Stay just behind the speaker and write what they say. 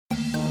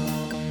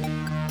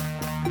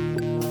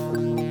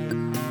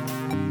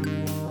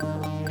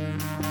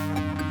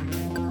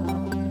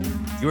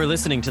You are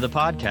listening to the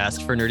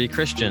podcast for nerdy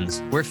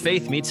Christians, where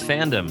faith meets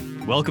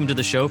fandom. Welcome to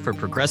the show for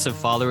progressive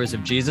followers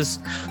of Jesus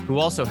who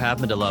also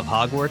happen to love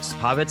Hogwarts,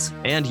 hobbits,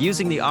 and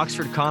using the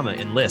Oxford comma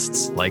in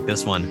lists like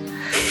this one.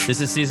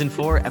 This is season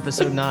 4,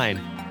 episode 9,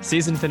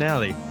 season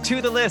finale,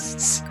 To the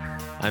Lists.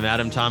 I'm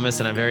Adam Thomas,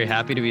 and I'm very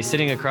happy to be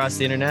sitting across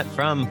the internet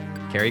from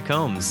Carrie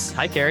Combs.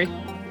 Hi, Carrie.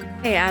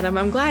 Hey, Adam,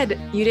 I'm glad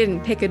you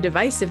didn't pick a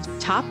divisive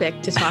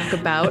topic to talk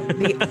about.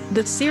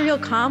 The serial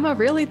comma,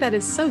 really? That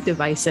is so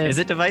divisive. Is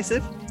it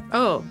divisive?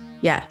 Oh,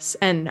 yes.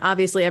 And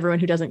obviously everyone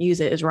who doesn't use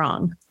it is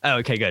wrong. Oh,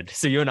 okay, good.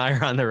 So you and I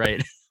are on the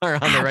right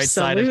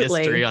side of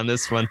history on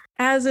this one.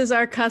 As is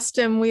our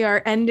custom, we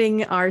are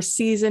ending our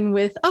season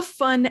with a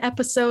fun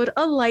episode,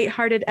 a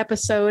lighthearted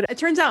episode. It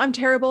turns out I'm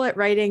terrible at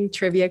writing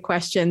trivia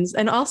questions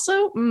and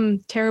also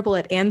terrible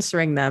at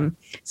answering them.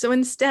 So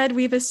instead,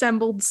 we've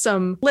assembled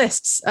some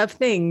lists of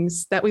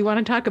things that we want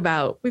to talk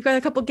about. We've got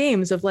a couple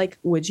games of like,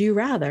 would you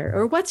rather,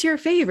 or what's your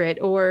favorite,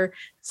 or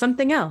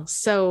something else.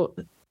 So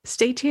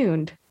stay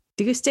tuned.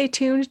 Do you stay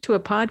tuned to a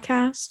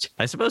podcast?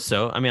 I suppose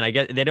so. I mean, I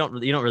get you don't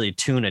really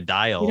tune a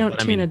dial. You don't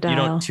tune a dial. You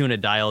don't tune a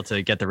dial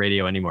to get the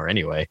radio anymore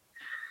anyway.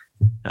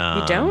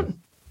 You don't?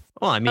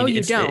 Well, I mean,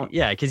 you don't.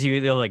 Yeah, because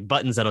you have like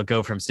buttons that'll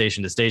go from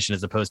station to station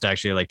as opposed to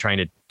actually like trying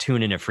to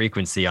tune in a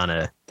frequency on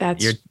a.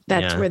 That's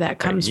where that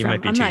comes from. You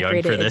might be too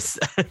young for this.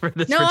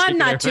 No, I'm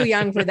not too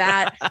young for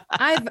that.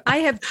 I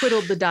have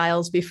twiddled the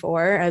dials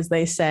before, as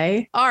they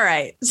say. All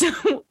right.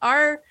 So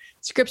our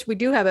scripts, we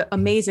do have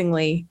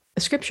amazingly a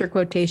scripture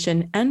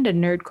quotation and a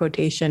nerd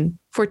quotation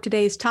for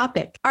today's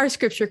topic. Our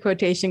scripture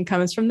quotation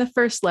comes from the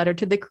first letter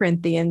to the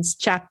Corinthians,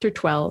 chapter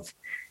 12.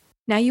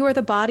 Now you are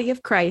the body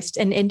of Christ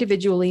and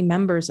individually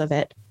members of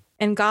it.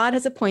 And God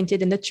has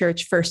appointed in the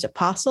church first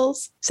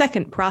apostles,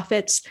 second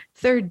prophets,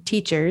 third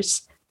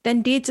teachers,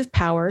 then deeds of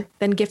power,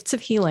 then gifts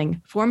of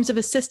healing, forms of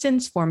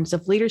assistance, forms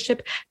of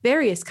leadership,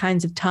 various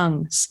kinds of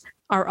tongues.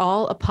 Are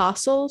all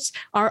apostles?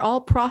 Are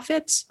all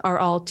prophets? Are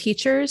all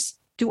teachers?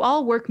 Do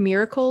all work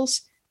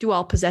miracles? Do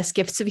all possess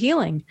gifts of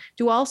healing?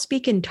 Do all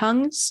speak in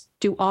tongues?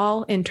 Do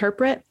all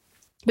interpret?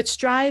 But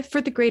strive for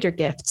the greater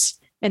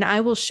gifts, and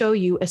I will show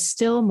you a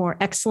still more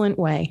excellent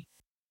way.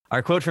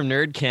 Our quote from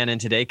Nerd Canon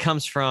today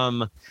comes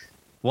from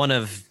one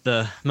of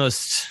the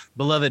most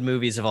beloved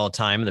movies of all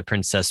time, The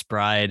Princess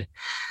Bride.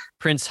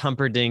 Prince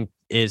Humperdinck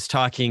is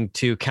talking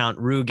to Count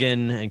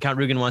Rugen, and Count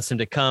Rugen wants him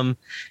to come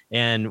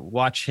and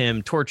watch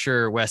him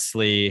torture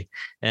Wesley.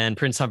 And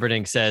Prince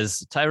Humperdinck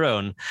says,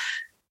 Tyrone,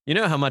 you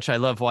know how much I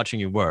love watching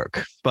you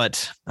work,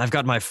 but I've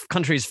got my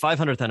country's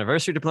 500th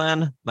anniversary to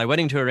plan, my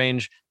wedding to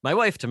arrange, my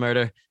wife to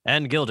murder,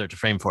 and Gilder to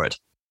frame for it.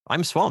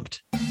 I'm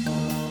swamped.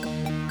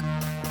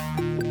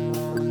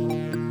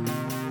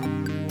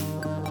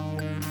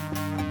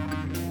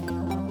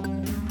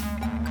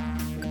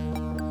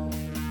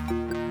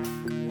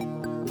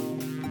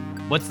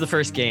 What's the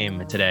first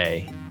game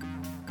today?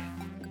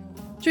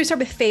 Should we start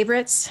with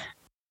favorites?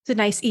 It's a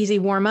nice, easy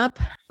warm up.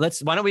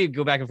 Why don't we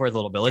go back and forth a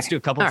little bit? Let's do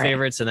a couple of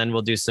favorites and then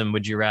we'll do some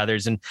would you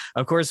rathers. And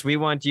of course, we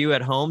want you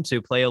at home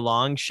to play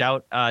along,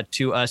 shout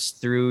to us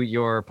through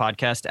your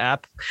podcast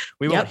app.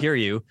 We won't hear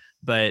you,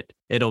 but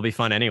it'll be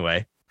fun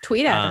anyway.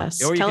 Tweet at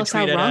us. Or Tell us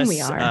how wrong we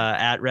are.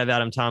 At Rev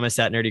Adam Thomas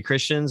at Nerdy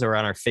Christians or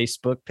on our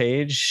Facebook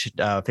page,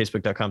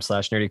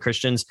 facebook.com/Nerdy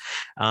Christians,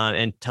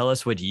 and tell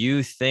us what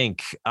you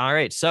think. All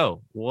right.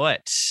 So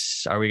what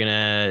are we going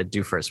to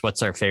do first?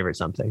 What's our favorite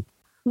something?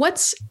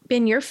 What's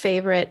been your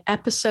favorite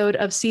episode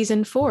of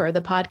season 4,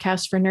 the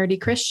podcast for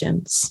nerdy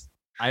Christians?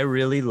 I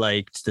really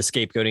liked the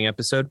scapegoating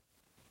episode,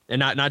 and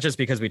not just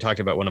because we talked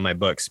about one of my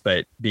books,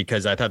 but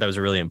because I thought that was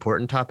a really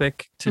important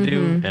topic to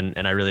do,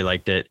 and I really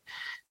liked it.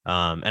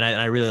 And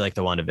I really like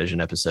the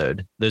WandaVision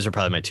episode. Those are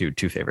probably my two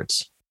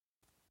favorites.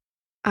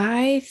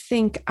 I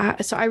think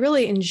I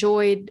really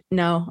enjoyed.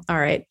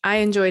 I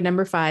enjoyed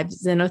number 5,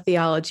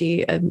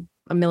 Xenotheology.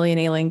 A Million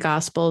Alien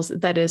Gospels.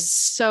 That is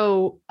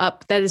so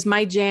up. That is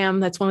my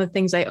jam. That's one of the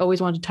things I always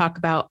want to talk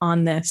about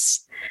on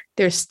this.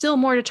 There's still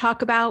more to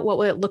talk about. What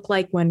will it look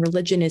like when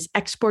religion is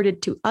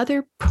exported to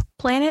other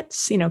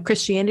planets?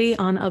 Christianity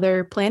on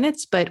other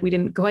planets, but we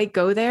didn't quite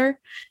go there.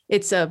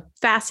 It's a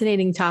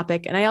fascinating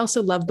topic. And I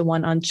also love the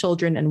one on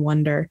children and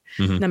wonder,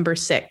 number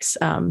 6.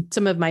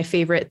 Some of my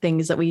favorite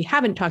things that we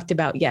haven't talked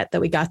about yet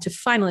that we got to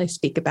finally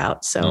speak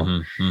about.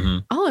 So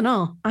all in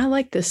all, I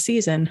like this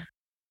season.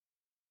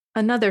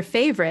 Another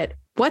favorite.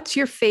 What's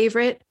your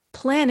favorite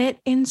planet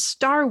in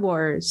Star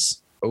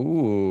Wars?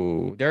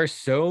 Oh, there are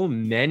so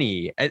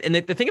many. And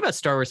the thing about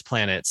Star Wars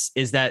planets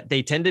is that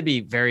they tend to be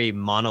very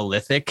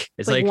monolithic.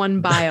 It's like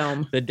one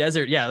biome. The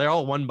desert. Yeah, they're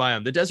all one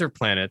biome. The desert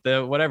planet,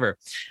 the whatever.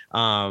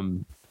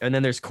 And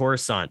then there's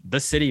Coruscant, the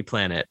city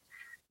planet.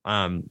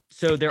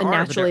 So there are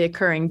naturally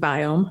occurring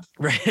biome,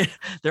 right?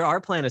 There are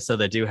planets though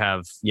that do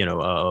have,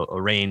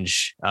 a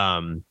range.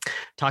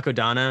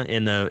 Takodana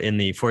in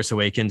the Force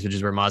Awakens, which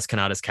is where Maz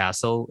Kanata's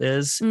castle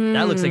is.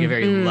 That looks like a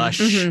very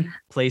lush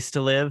place to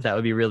live. That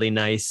would be really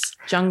nice.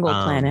 Jungle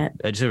planet.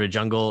 Sort of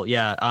jungle.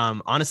 Yeah.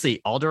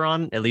 Honestly,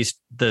 Alderaan, at least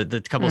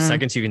the couple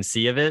seconds you can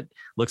see of it,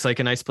 looks like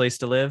a nice place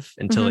to live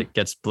until it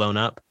gets blown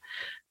up.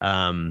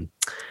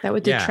 That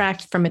would Yeah.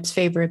 detract from its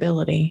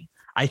favorability.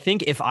 I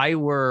think if I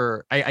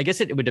were, I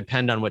guess it would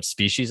depend on what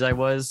species I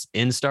was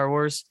in Star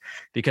Wars,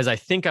 because I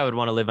think I would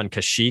want to live on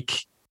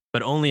Kashyyyk,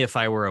 but only if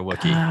I were a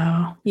Wookiee,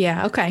 Oh,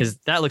 yeah. Okay. because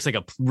that looks like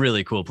a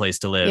really cool place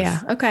to live.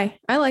 Yeah. Okay.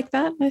 I like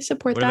that. I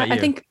support What that.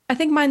 about you? I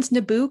think mine's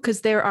Naboo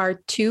because there are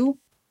two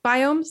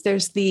biomes.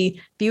 There's the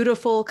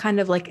beautiful kind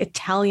of like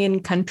Italian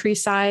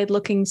countryside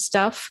looking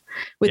stuff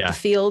with Yeah. the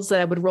fields that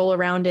I would roll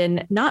around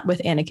in, not with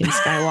Anakin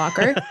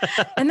Skywalker.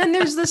 And then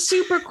there's the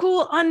super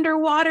cool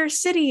underwater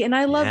city. And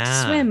I love to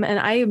Yeah. swim. And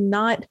I am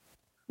not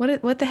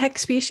what the heck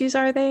species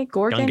are they?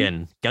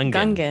 Gorgon?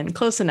 Gungan.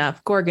 Close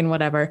enough. Gorgon,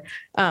 whatever.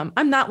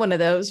 I'm not one of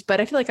those,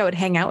 but I feel like I would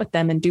hang out with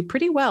them and do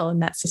pretty well in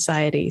that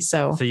society.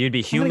 So So you'd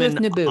be I'm gonna go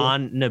human with Naboo.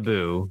 on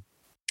Naboo.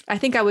 I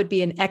think I would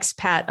be an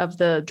expat of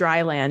the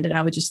dry land and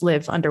I would just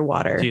live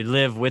underwater. So you'd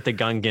live with the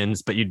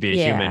Gungans, but you'd be a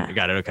Yeah. human.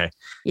 Got it. Okay.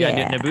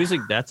 Yeah. Naboo's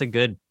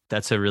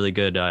that's a really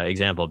good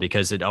example,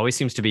 because it always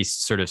seems to be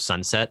sort of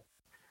sunset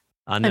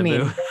on Naboo. I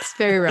mean, it's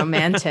very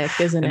romantic,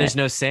 isn't and it? there's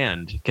no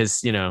sand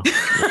because,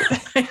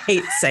 I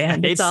hate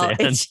sand. hate It's all sand.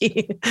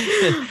 itchy.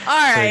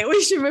 All right,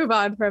 we should move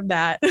on from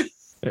that.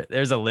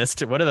 there's a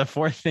list. What are the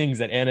 4 things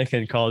that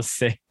Anakin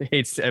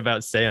hates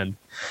about sand?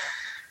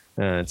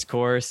 It's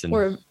coarse and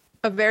Or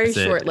a very That's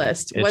it. short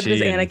list. What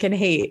does Itchy and- Anakin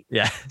hate?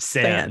 yeah,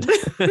 sand.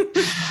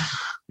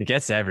 It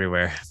gets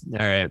everywhere. All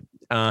right.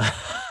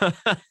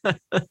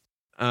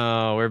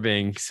 Oh, we're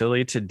being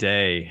silly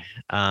today.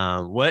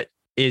 What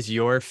is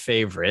your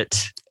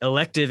favorite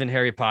elective in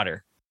Harry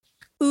Potter?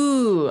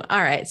 Ooh,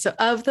 all right. So,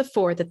 of the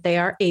 4 that they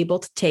are able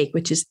to take,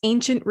 which is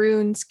ancient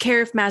runes,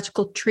 care of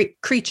magical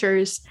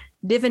creatures,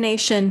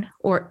 divination,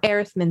 or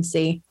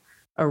arithmancy.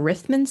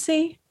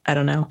 Arithmancy? I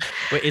don't know.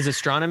 Wait, is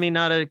astronomy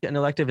not an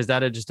elective? Is that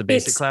just a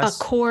basic It's class?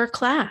 a core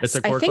class. It's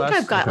a core I think class?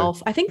 I've got Okay. all.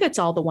 I think that's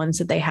all the ones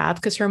that they have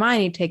because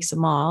Hermione takes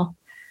them all.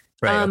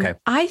 Right. Okay.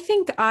 I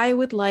think I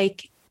would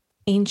like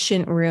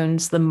ancient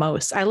runes the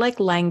most. I like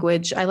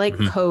language. I like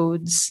Mhm.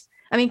 codes.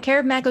 I mean, care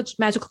of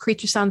magical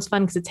creature sounds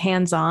fun because it's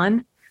hands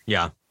on,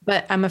 Yeah.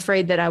 but I'm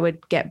afraid that I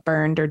would get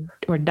burned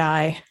or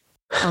die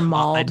or I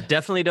mauled.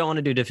 definitely don't want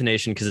to do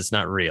divination because it's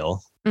not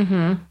real.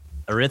 hmm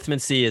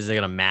Arithmancy is like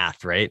a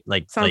math, right?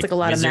 Sounds like a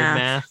lot of wizard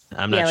math.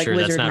 I'm Yeah, not like sure.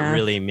 That's wizard not math.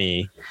 really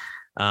me.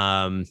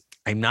 I'm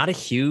not a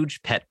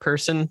huge pet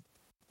person,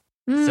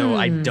 so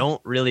I Mm.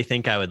 don't really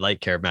think I would like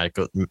care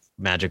of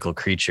magical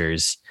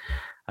creatures.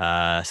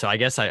 So I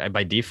guess I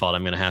by default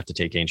I'm going to have to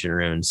take ancient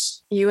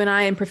runes. You and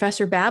I and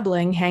Professor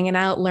Babbling hanging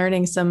out,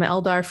 learning some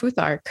Eldar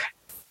Futhark.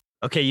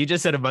 Okay, you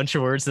just said a bunch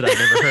of words that I've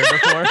never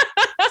heard before.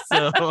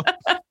 So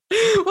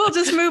We'll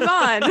just move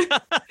on.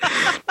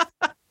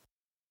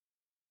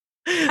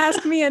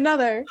 Ask me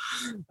another.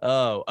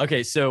 Oh,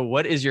 okay. So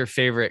what is your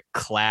favorite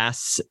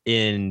class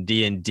in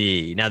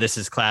D&D? Now this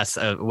is class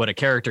what a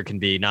character can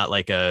be, not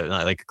like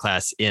a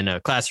class in a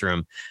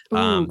classroom.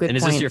 Ooh, good and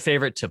is point. this your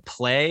favorite to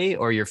play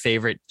or your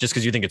favorite just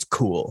because you think it's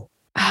cool?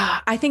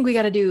 I think we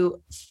got to do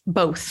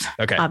both.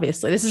 Okay.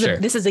 Obviously, this is Sure.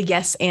 this is a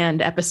yes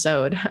and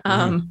episode.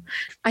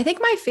 I think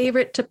my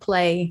favorite to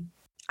play.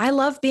 I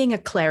love being a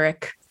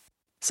cleric.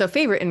 So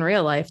favorite in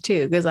real life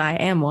too, because I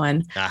am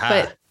one. Aha.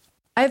 But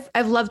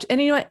I've loved,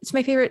 and you know what? It's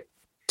my favorite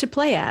to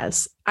play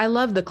as. I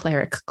love the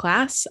cleric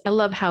class. I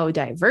love how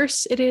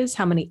diverse it is,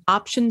 how many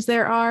options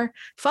there are.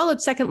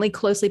 Followed secondly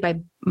closely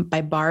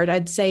by bard,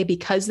 I'd say,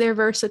 because they're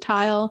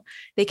versatile.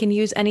 They can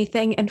use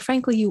anything, and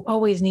frankly, you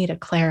always need a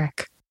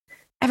cleric.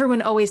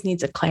 Everyone always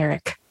needs a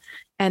cleric.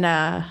 And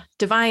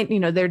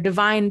their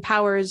divine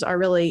powers are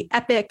really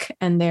epic,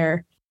 and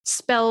their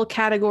spell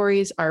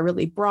categories are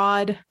really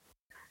broad.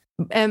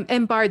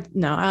 And bards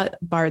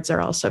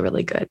are also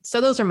really good.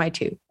 So those are my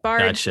 2: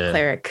 bard, Gotcha.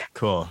 cleric.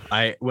 Cool.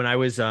 When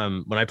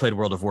I played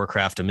World of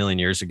Warcraft a million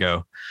years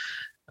ago,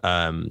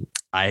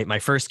 my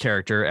first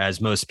character,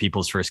 as most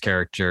people's first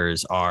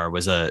characters are,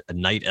 was a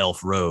night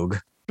elf rogue.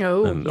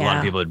 Oh, A lot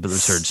of people would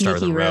sort of start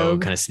with a Sneaky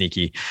rogue, kind of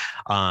sneaky.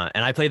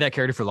 And I played that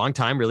character for a long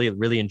time, really,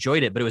 really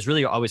enjoyed it, but it was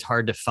really always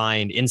hard to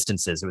find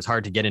instances. It was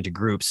hard to get into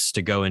groups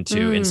to go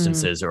into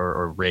instances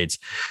or raids,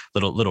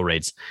 little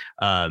raids.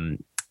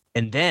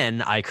 And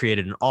then I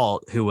created an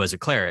alt who was a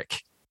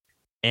cleric,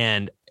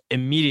 and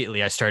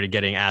immediately I started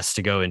getting asked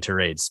to go into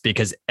raids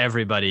because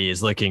everybody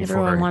is looking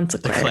Everyone for wants a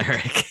the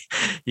cleric.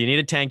 You need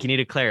a tank, you need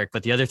a cleric,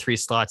 but the other 3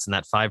 slots in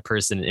that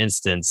 5-person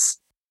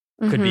instance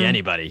could be Mhm.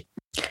 anybody.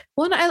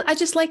 Well, I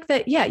just like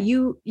that. Yeah,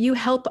 you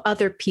help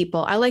other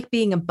people. I like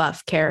being a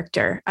buff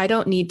character. I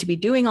don't need to be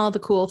doing all the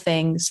cool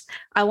things.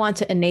 I want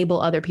to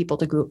enable other people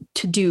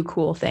to do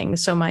cool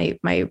things. So my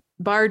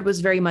bard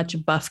was very much a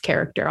buff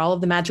character. All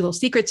of the magical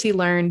secrets he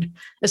learned,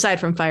 aside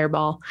from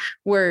Fireball,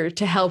 were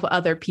to help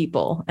other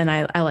people, and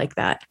I like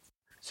that.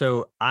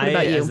 So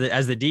about you?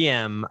 as the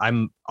DM,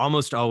 I'm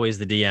almost always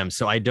the DM,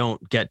 so I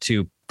don't get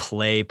to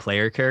play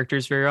player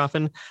characters very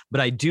often, but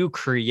I do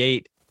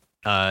create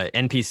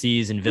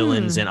NPCs and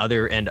villains and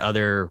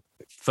other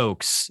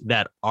folks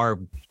that are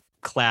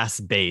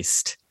class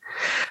based.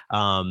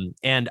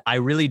 And I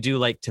really do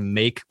like to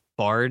make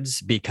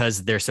bards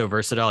because they're so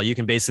versatile. You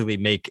can basically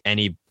make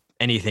any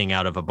anything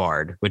out of a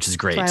bard, which is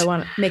great. So I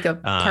want to make a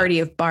party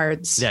of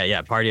bards.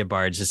 Yeah. Party of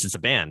bards. It's a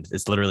band.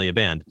 It's literally a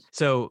band.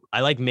 So I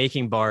like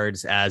making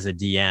bards as a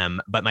DM,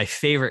 but my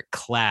favorite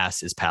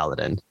class is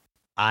paladin.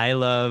 I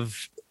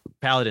love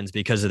paladins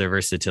because of their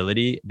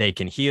versatility. They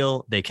can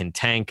heal, they can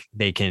tank,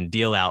 they can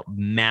deal out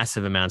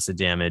massive amounts of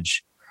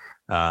damage.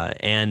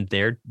 And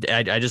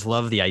I just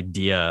love the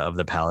idea of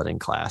the paladin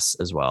class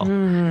as well.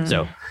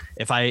 So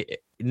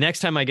next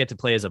time I get to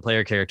play as a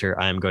player character,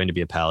 I'm going to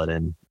be a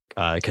paladin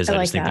because I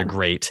just think they're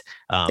great.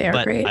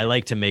 But great. I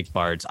like to make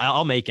bards.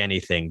 I'll make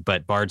anything,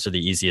 but bards are the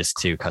easiest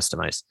to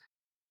customize.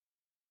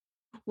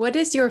 What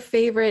is your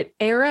favorite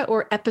era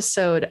or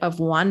episode of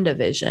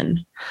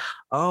WandaVision?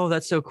 Oh,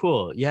 that's so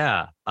cool.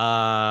 Yeah.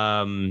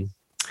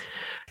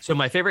 So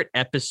my favorite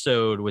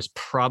episode was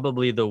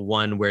probably the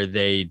one where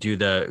they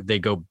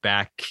go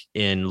back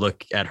and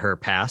look at her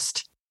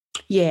past.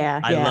 Yeah.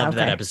 I loved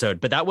that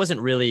episode, but that wasn't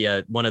really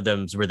one of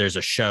them where there's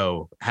a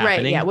show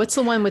happening. Right. Yeah. What's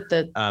the one with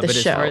the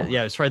show?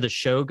 As far as the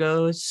show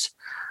goes,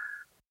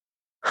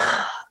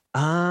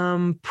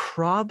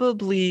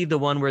 probably the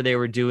one where they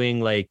were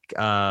doing like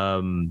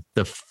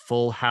the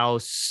Full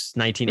House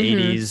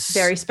 1980s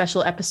very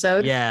special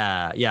episode.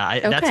 Yeah.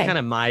 That's kind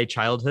of my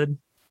childhood.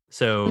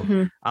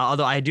 So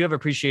although I do have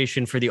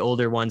appreciation for the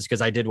older ones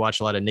because I did watch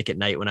a lot of Nick at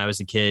Night when I was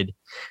a kid,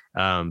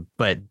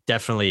 but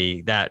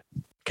definitely that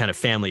kind of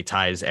family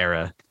ties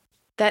era.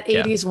 That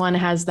 80s one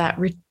has that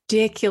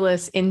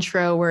ridiculous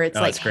intro where it's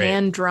like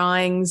hand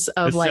drawings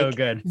of like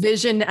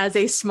Vision as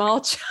a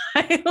small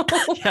child.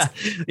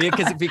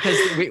 because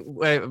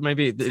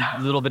maybe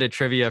a little bit of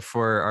trivia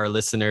for our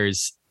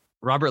listeners.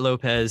 Robert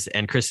Lopez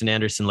and Kristen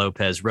Anderson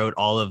Lopez wrote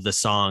all of the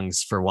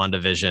songs for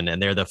WandaVision,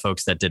 and they're the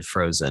folks that did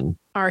Frozen.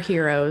 Our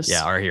heroes.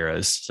 Yeah, our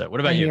heroes. So what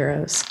about you?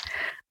 Heroes.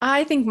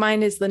 I think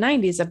mine is the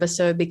 90s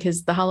episode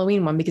because the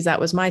Halloween one, because that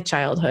was my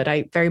childhood.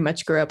 I very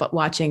much grew up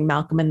watching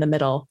Malcolm in the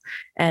Middle.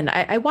 And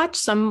I watched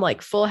some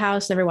like Full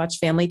House, never watched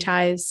Family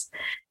Ties.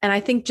 And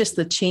I think just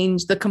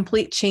the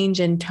complete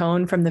change in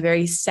tone from the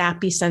very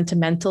sappy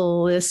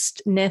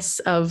sentimentalistness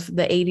of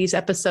the 80s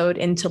episode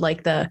into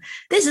like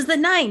this is the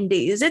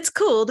 90s. It's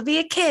cool to be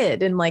a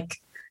kid. And like,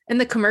 in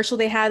the commercial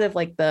they had of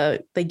like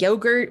the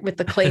yogurt with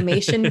the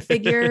claymation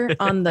figure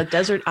on the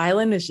desert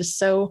island is just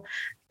so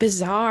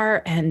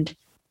bizarre and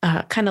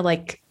kind of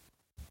like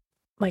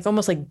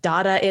almost like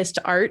Dadaist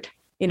art,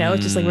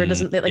 it's just like where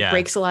it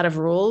breaks a lot of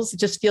rules. It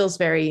just feels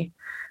very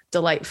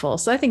delightful.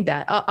 So I think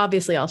that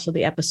obviously also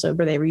the episode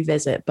where they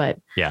revisit, but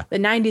the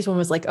 90s one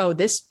was like, oh,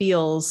 this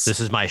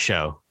is my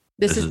show.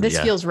 This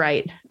feels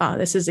right.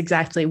 This is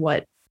exactly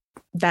what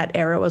that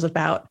era was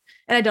about.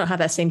 And I don't have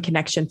that same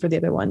connection for the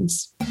other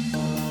ones.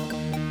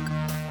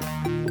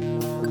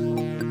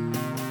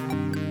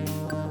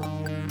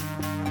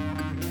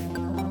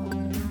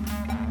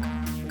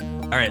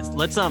 All right,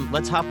 let's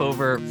hop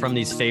over from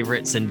these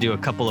favorites and do a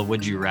couple of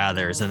would you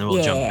rathers, and then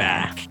we'll jump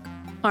back.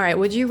 All right,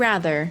 would you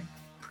rather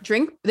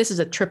drink? This is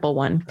a triple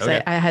one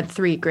because I had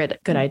three good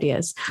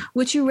ideas.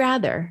 Would you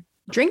rather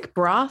drink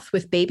broth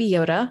with Baby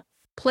Yoda,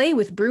 play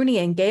with Bruni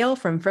and Gale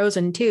from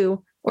Frozen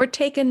 2, or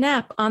take a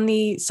nap on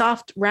the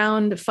soft,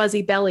 round,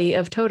 fuzzy belly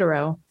of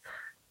Totoro?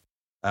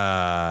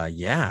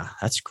 Yeah,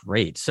 that's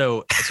great.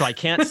 So I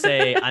can't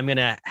say I'm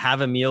gonna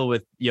have a meal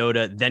with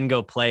Yoda, then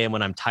go play, and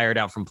when I'm tired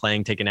out from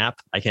playing, take a nap.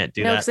 I can't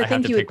do that. Because I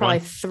think you would probably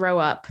throw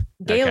up.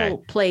 Gale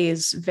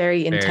plays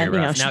very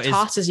intense. She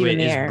tosses you in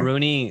the air. Is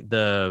Bruni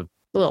the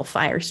little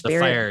fire spirit?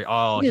 The fire.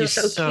 Oh, he's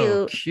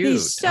so cute.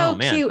 He's so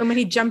cute. And when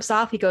he jumps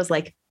off, he goes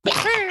like,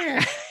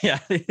 yeah.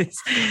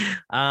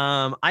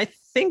 I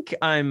think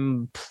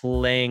I'm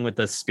playing with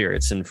the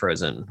spirits in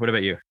Frozen. What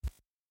about you?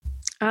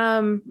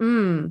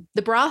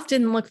 The broth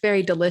didn't look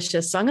very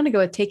delicious, so I'm going to go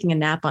with taking a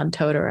nap on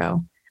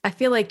Totoro. I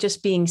feel like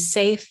just being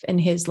safe in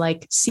his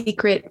like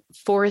secret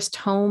forest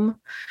home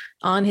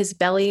on his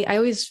belly. I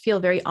always feel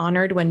very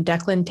honored when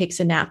Declan takes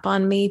a nap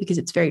on me because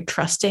it's very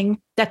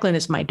trusting. Declan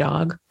is my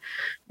dog,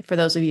 for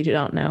those of you who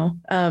don't know.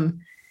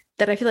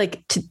 That I feel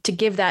like to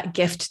give that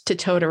gift to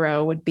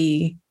Totoro would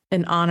be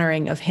an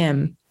honoring of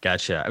him.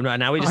 Gotcha.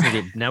 Now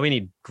we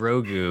need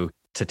Grogu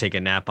to take a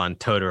nap on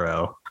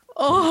Totoro.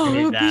 Oh,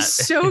 it would be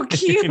so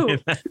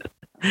cute. All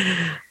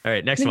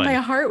right, next one. My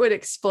heart would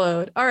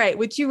explode. All right.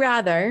 Would you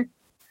rather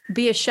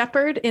be a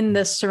shepherd in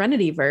the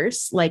Serenity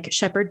verse, like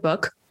Shepherd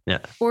Book,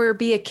 or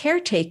be a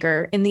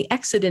caretaker in the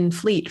Exodus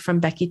Fleet from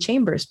Becky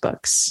Chambers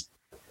books?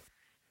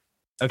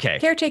 Okay.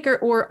 Caretaker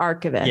or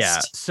archivist. Yeah.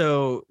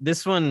 So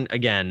this one,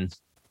 again,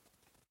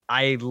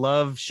 I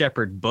love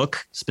Shepherd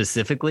Book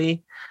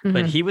specifically,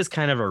 but he was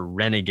kind of a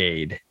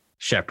renegade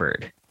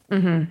shepherd.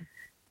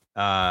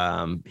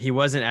 He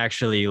wasn't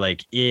actually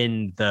like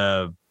in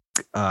the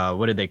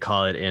what did they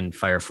call it in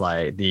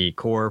Firefly, the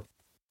core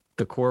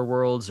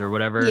worlds or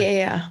whatever.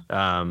 He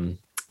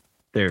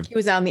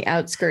was on the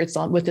outskirts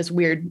with this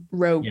weird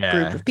rogue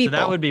group of people. So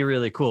that would be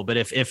really cool. But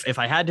if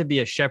I had to be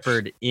a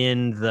shepherd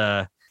in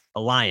the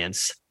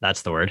Alliance,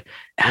 that's the word,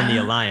 in the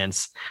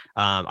Alliance,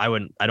 I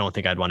don't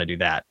think I'd want to do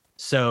that.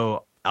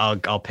 So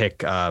I'll pick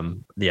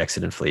the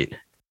Exodus Fleet.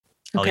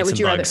 Okay, would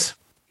you rather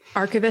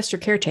archivist or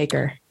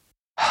caretaker?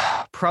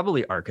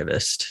 probably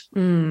archivist.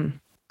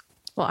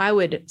 Well, I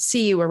would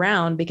see you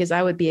around because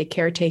I would be a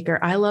caretaker.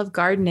 I love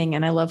gardening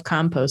and I love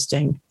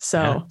composting.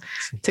 So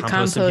to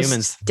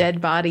compost dead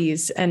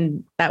bodies,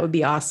 and that would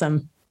be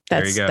awesome.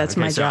 That's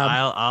my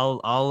job.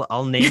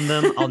 I'll name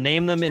them. I'll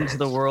name them into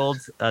the world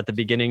at the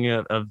beginning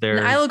of their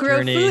and I'll grow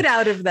journey. Food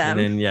out of them.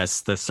 And then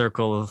yes, the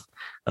circle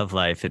of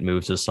life, it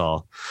moves us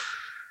all.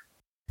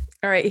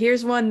 All right,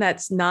 here's one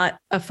that's not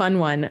a fun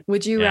one.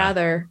 Would you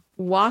rather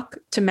walk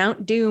to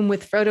Mount Doom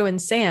with Frodo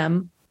and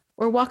Sam,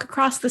 or walk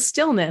across the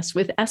stillness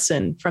with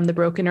Essen from the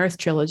Broken Earth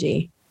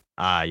trilogy?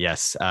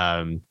 Yes.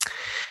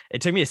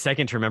 It took me a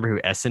second to remember who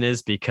Essen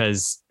is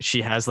because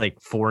she has like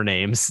 4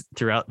 names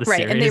throughout the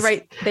series. And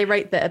they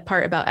write the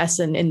part about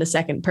Essen in the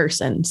second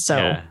person.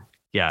 So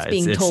it's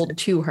being told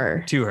to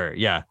her. To her,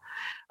 yeah.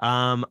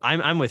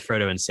 I'm with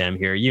Frodo and Sam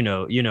here. You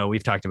know,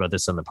 we've talked about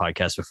this on the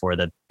podcast before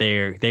that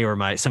they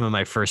were some of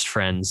my first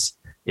friends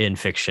in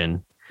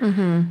fiction.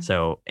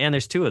 So, and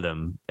there's 2 of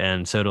them,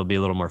 and so it'll be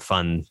a little more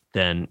fun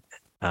than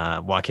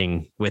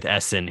walking with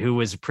Essen, who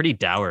was a pretty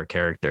dour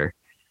character.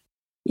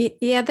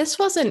 Yeah, this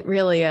wasn't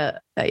really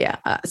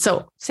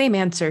so same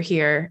answer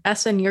here.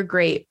 Essen, you're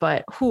great,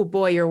 but oh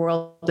boy, your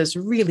world is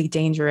really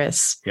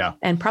dangerous. Yeah.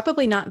 And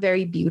probably not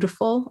very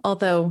beautiful,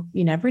 although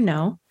you never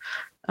know.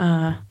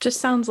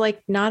 Just sounds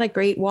like not a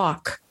great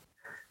walk.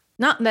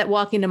 Not that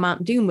walking to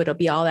Mount Doom would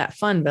be all that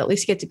fun, but at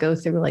least you get to go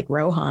through like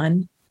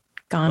Rohan.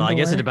 Gondor. Well, I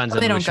guess it depends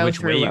on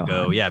which way you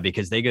go. Yeah,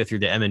 because they go through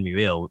the Emyn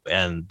Muil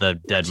and the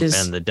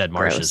dead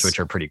marshes, which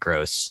are pretty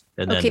gross.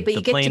 And then but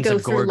you get to go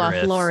through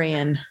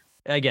Lothlorien.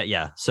 I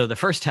get, so the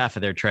first half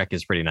of their trek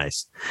is pretty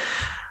nice.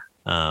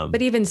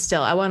 But even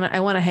still, I want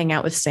to hang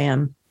out with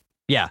Sam.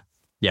 Yeah.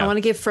 I want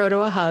to give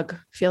Frodo a hug. I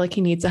feel like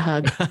he needs a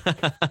hug.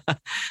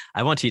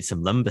 I want to eat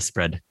some lumber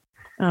spread.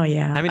 Oh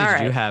yeah. How many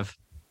did you have?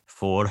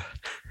 4.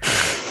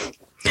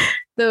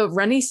 The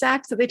runny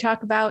sacks that they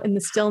talk about in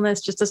the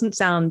stillness just doesn't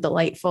sound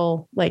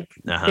delightful. Like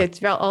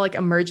it's all like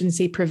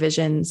emergency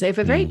provisions. They have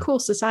a very cool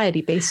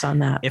society based on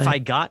that. If I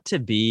got to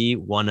be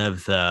one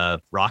of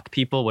the rock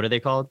people, what are they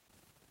called?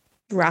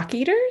 Rock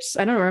eaters?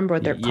 I don't remember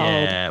what they're called.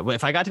 Yeah, well,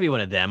 if I got to be one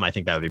of them, I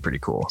think that would be pretty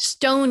cool.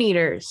 Stone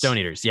eaters.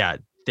 Yeah,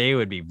 they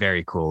would be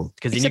very cool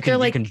because then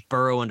you can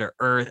burrow under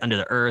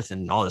the earth,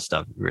 and all this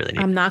stuff. Really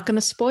neat. I'm not going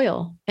to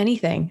spoil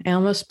anything. I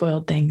almost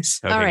spoiled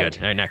things. Okay, all right.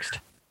 Good. All right, next.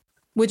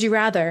 Would you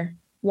rather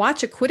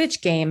watch a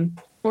Quidditch game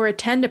or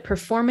attend a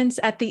performance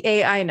at the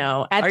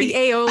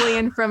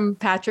Aeolian from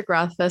Patrick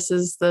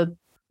Rothfuss's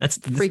That's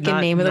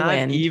freaking name of the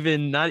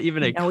wind? Not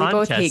even a contest. We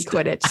both hate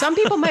Quidditch. Some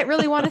people might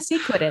really want to see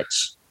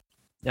Quidditch.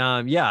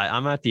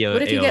 I'm at the Aeolian.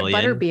 What if you get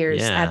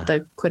butterbeers at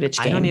the Quidditch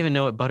game? I don't even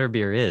know what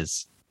butterbeer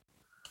is.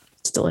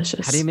 It's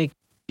delicious. How do you make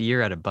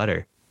beer out of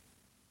butter?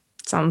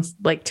 Sounds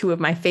like 2 of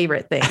my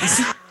favorite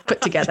things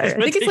put together.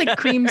 I think it's like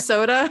cream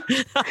soda.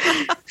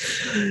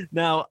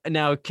 Now,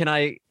 can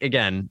I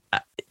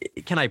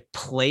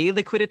play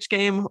the Quidditch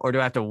game, or do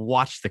I have to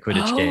watch the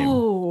Quidditch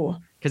game?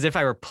 Because if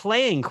I were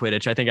playing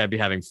Quidditch, I think I'd be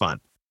having fun.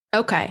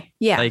 Okay.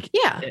 Yeah.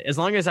 As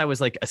long as I was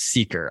like a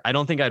seeker, I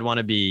don't think I'd want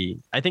to be.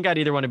 I think I'd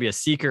either want to be a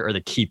seeker or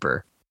the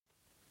keeper.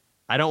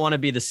 I don't want to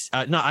be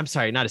I'm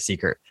sorry, not a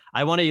seeker.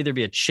 I want to either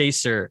be a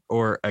chaser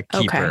or a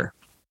keeper. Okay.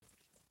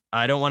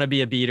 I don't want to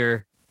be a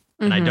beater,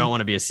 and I don't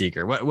want to be a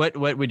seeker. What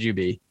would you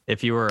be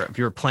if you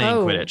were playing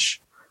Quidditch?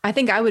 I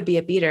think I would be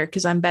a beater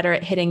because I'm better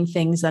at hitting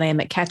things than I am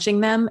at catching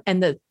them.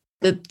 And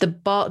the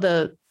ball,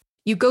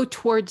 you go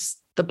towards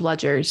the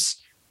bludgers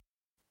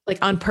like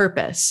on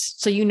purpose,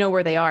 so you know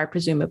where they are.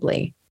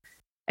 Presumably,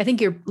 I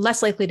think you're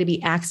less likely to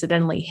be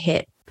accidentally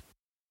hit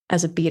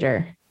as a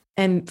beater.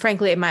 And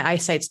frankly, my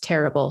eyesight's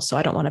terrible, so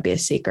I don't want to be a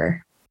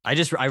seeker. I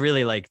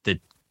really like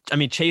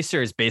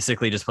chaser is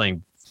basically just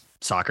playing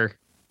soccer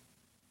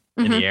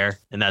in the air,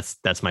 and that's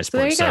my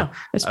sport. There you go.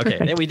 That's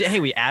okay.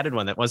 We added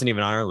one that wasn't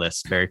even on our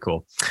list. Very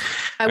cool.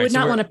 I would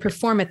not want to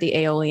perform at the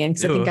Aeolian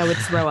because I think I would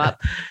throw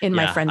up in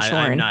my French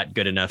horn. I'm not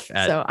good enough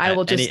at so I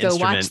will just go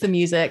watch the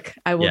music.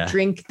 I will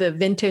drink the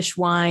vintage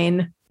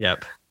wine.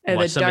 Yep.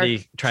 Watch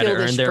somebody try to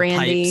earn their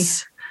brandy.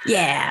 pipes.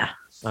 Yeah.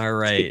 All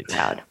right.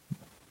 Proud.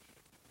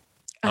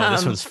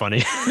 This one's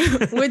funny.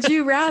 Would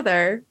you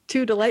rather,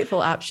 2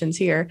 delightful options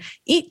here,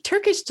 eat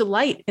Turkish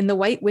delight in the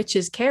White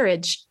Witch's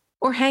carriage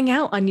or hang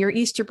out on your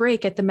Easter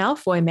break at the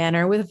Malfoy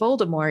Manor with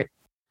Voldemort?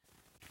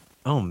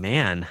 Oh,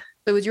 man.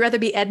 So would you rather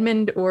be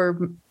Edmund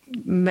or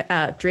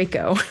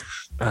Draco?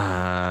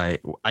 I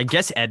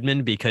guess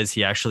Edmund, because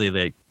he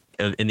actually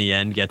in the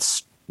end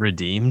gets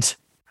redeemed.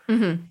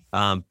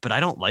 But I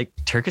don't like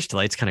Turkish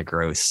delight's kind of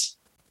gross.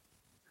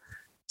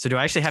 So do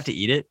I actually have to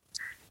eat it?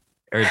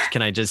 Or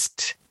can I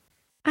just...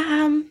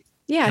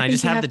 Yeah. Can I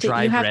just have the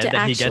dry bread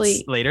that he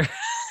gets later?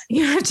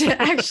 You have to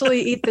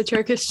actually eat the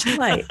Turkish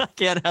delight. I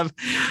can't have.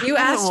 You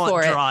asked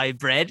for it. Dry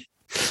bread.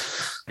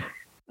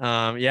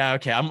 Yeah.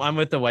 Okay. I'm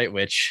with the White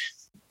Witch.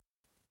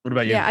 What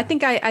about you? Yeah, I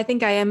think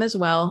I am as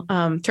well.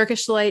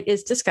 Turkish delight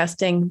is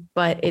disgusting,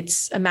 but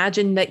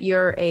imagine that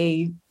you're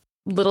a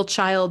little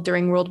child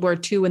during World War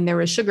II when there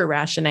was sugar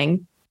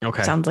rationing.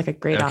 Okay. Sounds like a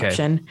great Okay.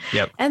 option.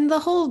 Yep. And the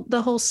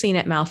whole scene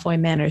at Malfoy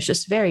Manor is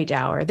just very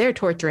dour. They're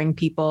torturing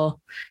people.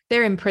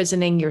 They're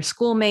imprisoning your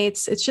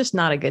schoolmates. It's just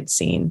not a good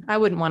scene. I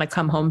wouldn't want to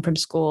come home from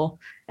school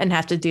and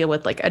have to deal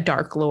with like a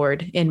Dark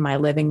Lord in my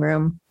living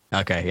room.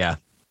 Okay. Yeah.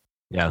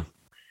 Yeah.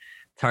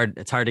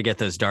 It's hard to get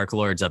those Dark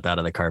Lords up out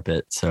of the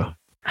carpet. So.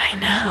 I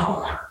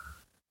know.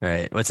 All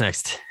right. What's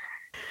next?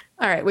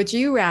 All right. Would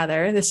you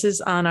rather, this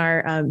is on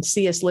our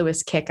C.S.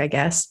 Lewis kick, I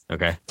guess.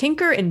 Okay.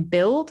 Tinker and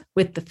build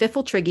with the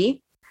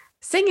Fiffletriggy,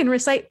 sing and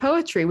recite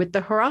poetry with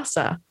the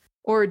Harassa,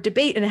 or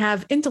debate and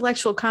have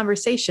intellectual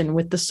conversation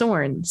with the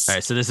Sorns. All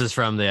right. So this is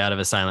from the Out of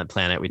a Silent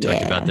Planet. We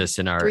talked about this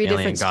in our 3 Alien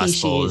different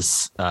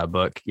Gospels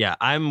book. Yeah.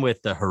 I'm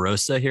with the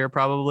Harosa here,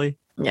 probably.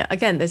 Yeah.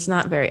 Again, it's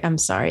not very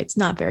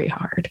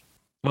hard.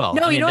 Well,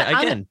 No, I mean, you know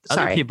what? again,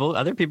 Sorry.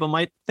 other people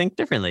might think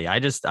differently.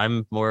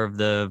 I'm more of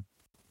the,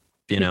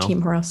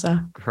 Team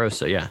Harassa.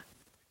 Harosa. Yeah.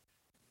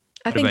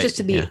 I think just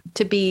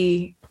to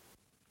be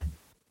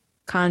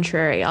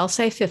contrary, I'll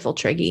say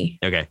Fiffletriggy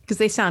Okay. because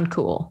they sound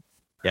cool.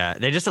 Yeah.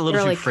 They're just a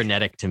little They're too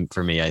frenetic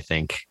for me, I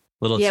think.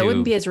 It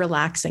wouldn't be as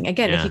relaxing.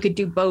 Again, if you could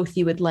do both,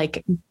 you would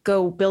like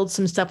go build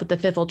some stuff with the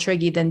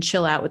Fiffletriggy, then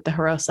chill out with the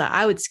Harossa.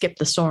 I would skip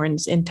the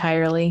Sorns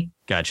entirely.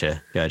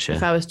 Gotcha.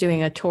 If I was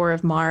doing a tour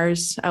of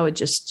Mars, I would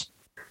just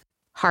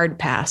hard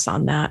pass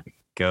on that.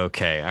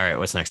 Okay. All right.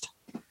 What's next?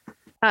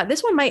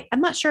 This one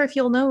I'm not sure if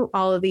you'll know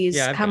all of these,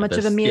 Yeah, how much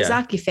of a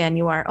Miyazaki fan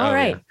you are. All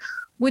right. Yeah.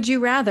 Would you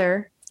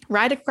rather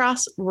ride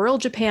across rural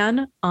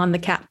Japan on the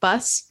cat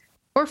bus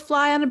or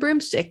fly on a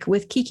broomstick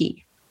with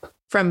Kiki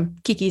from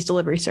Kiki's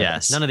Delivery Service?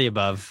 Yes, none of the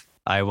above.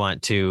 I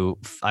want to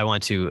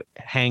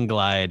hang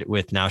glide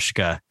with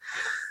Nausicaä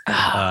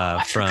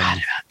from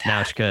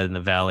Nausicaä in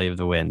the Valley of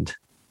the Wind.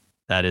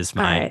 That is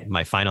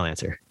my final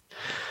answer.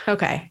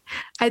 Okay.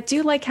 I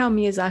do like how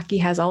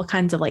Miyazaki has all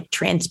kinds of like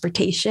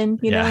transportation,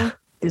 you know?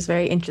 It's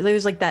very interesting.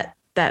 There's like that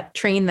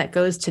train that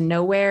goes to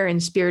nowhere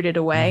and Spirited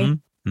Away.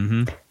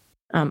 Mm-hmm.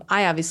 Mm-hmm.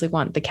 I obviously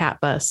want the cat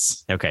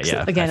bus. Okay,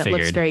 yeah. Again, it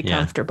looks very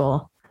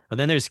comfortable. But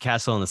then there's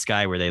Castle in the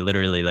Sky where they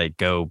literally like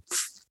go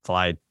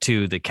fly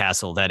to the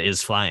castle that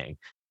is flying.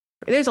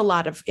 There's a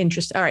lot of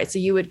interest. All right, so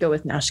you would go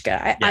with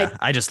Nausicaä.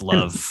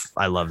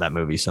 I love that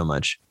movie so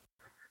much.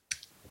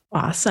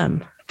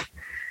 Awesome.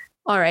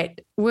 All right,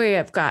 we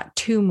have got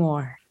 2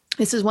 more.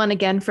 This is one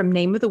again from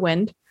Name of the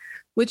Wind.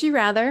 Would you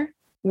rather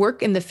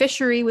work in the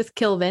fishery with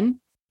Kilvin,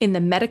 in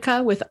the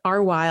Medica with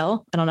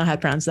Arwyle, I don't know how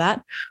to pronounce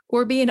that,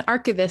 or be an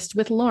archivist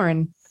with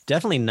Lauren?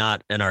 Definitely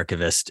not an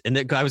archivist. And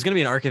I was going to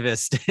be an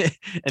archivist in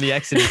the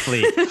Exodus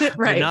fleet, right?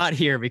 But not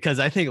here because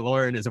I think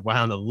Lauren is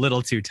wound a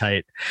little too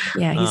tight.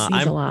 Yeah,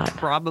 he's a lot. I'm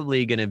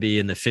probably going to be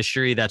in the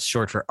fishery. That's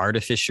short for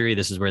artificery.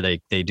 This is where they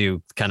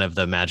do kind of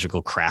the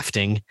magical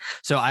crafting.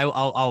 So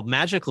I'll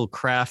magical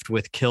craft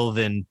with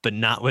Kilvin, but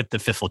not with the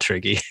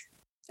Fiffletriggy.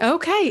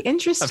 Okay,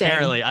 interesting.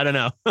 Apparently, I don't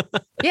know.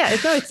 Yeah,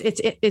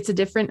 it's a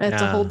different. It's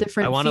a whole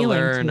different. I want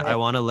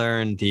to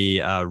learn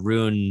the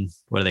rune.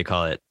 What do they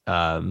call it?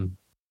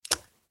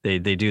 They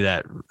do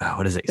that.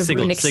 What is it?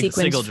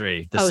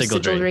 Sigildry. The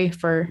sigildry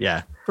for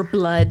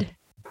blood.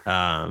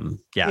 Yeah.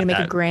 Make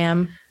a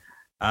gram.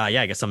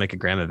 I guess I'll make a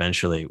gram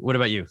eventually. What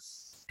about you?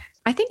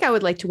 I think I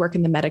would like to work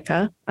in the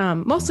Medica,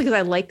 mostly because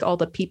I like all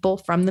the people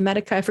from the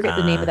Medica. I forget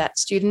the name of that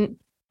student.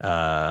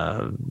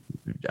 You're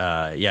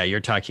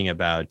talking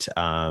about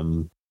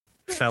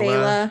Fela.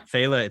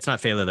 Fela. It's not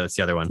Fela though. It's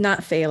the other one. Not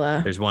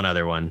Fela. There's one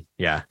other one.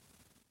 Yeah.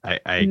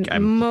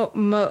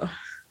 Mola.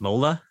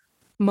 Mola.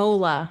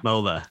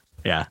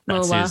 Yeah,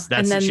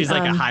 she's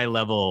like a high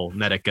level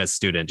Medica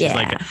student. She's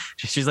like a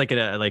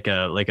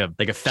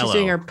fellow. She's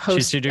doing her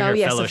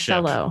fellowship. A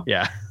fellow.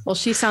 Yeah. Well,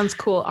 she sounds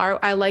cool.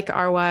 I like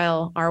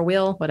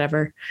Arwyle,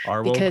 whatever.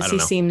 Because he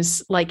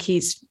seems like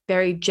he's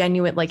very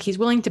genuine. Like he's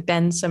willing to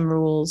bend some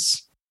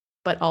rules,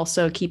 but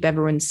also keep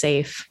everyone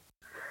safe.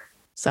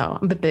 So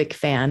I'm a big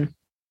fan.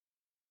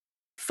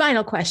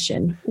 Final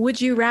question: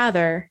 would you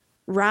rather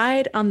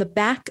ride on the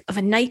back of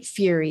a Night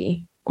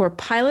Fury or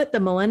pilot the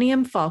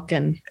Millennium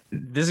Falcon?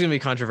 This is going to be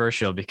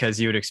controversial because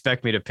you would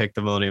expect me to pick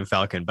the Millennium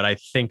Falcon, but I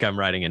think I'm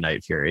riding a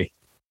Night Fury.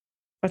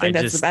 I think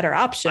that's the better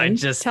option.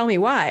 Tell me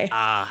why.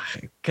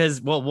 Because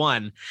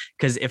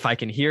if I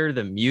can hear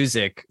the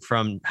music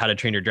from How to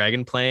Train Your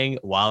Dragon playing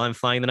while I'm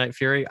flying the Night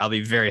Fury, I'll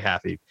be very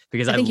happy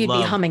because I think you'd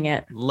be humming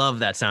it. Love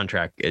that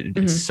soundtrack.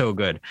 It's so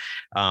good.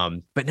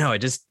 But no, it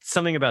just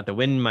something about the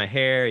wind in my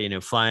hair,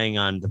 flying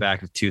on the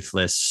back of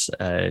Toothless.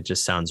 It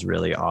just sounds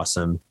really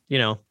awesome.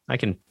 I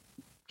can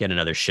get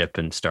another ship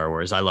in Star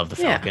Wars. I love the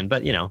Falcon,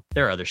 but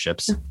there are other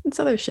ships. It's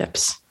other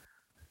ships.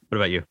 What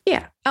about you?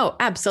 Yeah. Oh,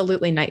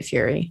 absolutely. Night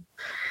Fury.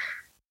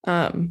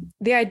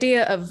 The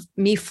idea of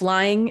me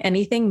flying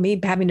anything, me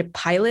having to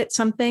pilot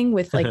something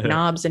with like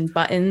knobs and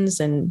buttons,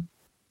 and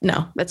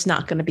no, that's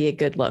not going to be a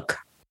good look.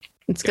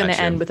 It's going to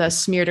end with us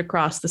smeared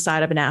across the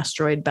side of an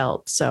asteroid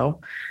belt.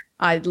 So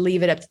I'd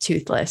leave it up to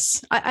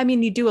Toothless. I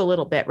mean, you do a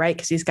little bit, right?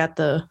 Because he's got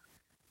the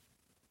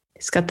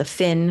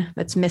fin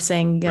that's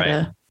missing.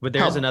 But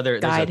there's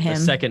a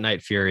second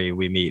Night Fury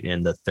we meet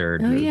in the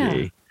third movie.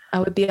 Yeah. I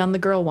would be on the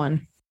girl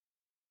one.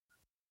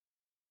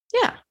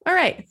 Yeah. All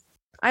right.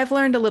 I've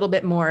learned a little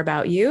bit more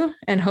about you,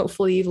 and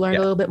hopefully you've learned a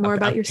little bit more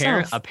about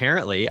yourself.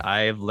 Apparently,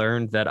 I've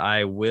learned that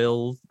I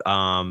will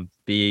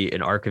be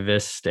an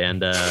archivist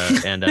and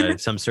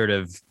some sort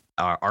of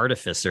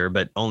artificer,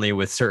 but only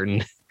with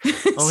certain,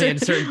 only in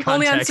certain contexts.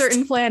 Only on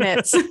certain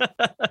planets.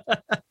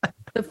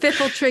 The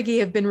Fiffle-Triggy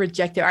have been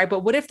rejected. All right, but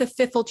what if the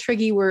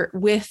Fiffle-Triggy were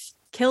with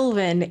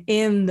Kilvin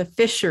in the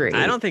fishery?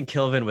 I don't think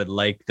Kilvin would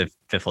like the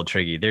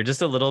Fiffle-Triggy. They're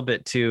just a little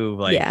bit too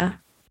like. Yeah.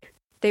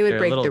 They would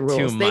break the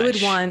rules. They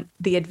would want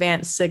the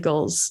advanced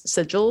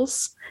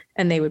sigils,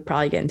 and they would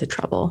probably get into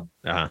trouble.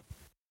 Uh-huh.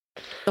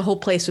 The whole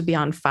place would be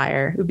on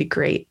fire. It would be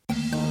great.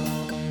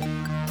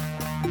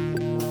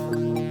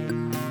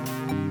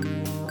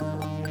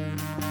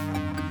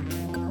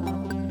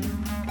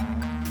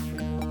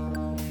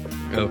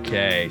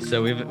 Okay,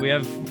 so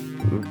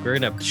we're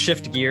gonna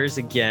shift gears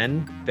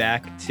again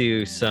back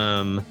to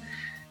some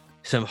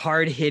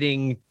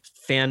hard-hitting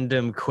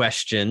fandom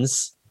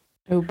questions.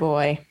 Oh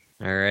boy.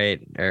 All right.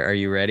 Are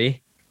you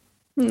ready?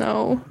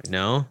 No.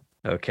 No?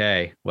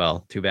 Okay.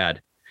 Well, too bad.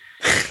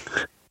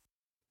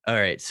 All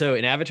right. So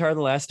in Avatar: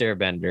 The Last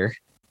Airbender,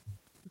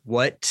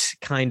 what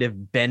kind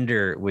of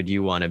bender would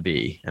you want to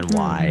be and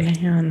why?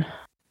 Oh, man.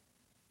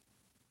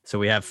 So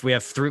we have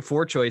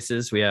four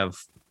choices. We have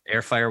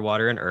air, fire,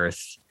 water, and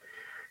earth.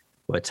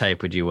 What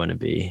type would you want to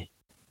be?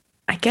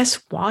 I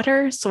guess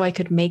water, so I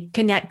could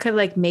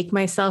make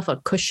myself a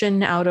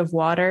cushion out of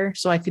water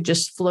so I could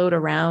just float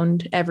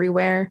around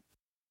everywhere.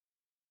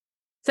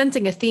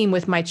 Sensing a theme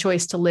with my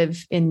choice to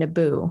live in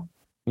Naboo.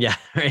 Yeah,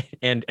 right.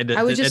 And to take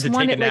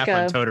a nap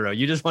on Totoro.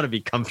 You just want to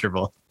be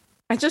comfortable.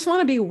 I just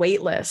want to be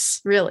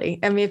weightless, really.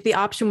 I mean, if the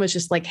option was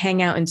just like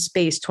hang out in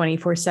space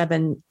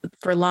 24/7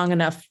 for long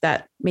enough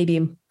that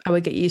maybe I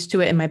would get used to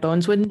it and my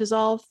bones wouldn't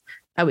dissolve,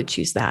 I would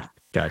choose that.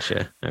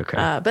 Gotcha. Okay.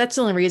 But that's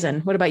the only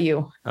reason. What about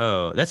you?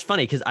 Oh, that's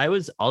funny because I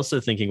was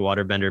also thinking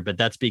waterbender, but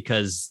that's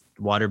because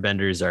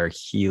waterbenders are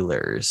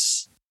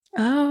healers.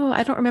 Oh,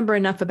 I don't remember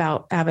enough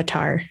about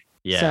Avatar.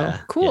 Yeah.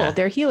 So cool. Yeah.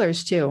 They're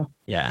healers too.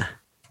 Yeah.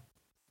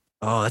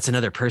 Oh, that's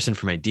another person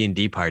for my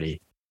D&D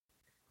party.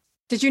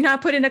 Did you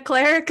not put in a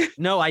cleric?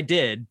 No, I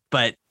did,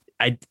 but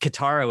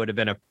Katara would have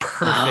been a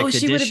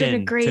perfect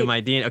addition to my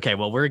D&D. Okay,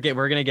 well, we're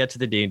gonna get to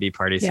the D&D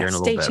parties here in a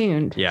little bit. Stay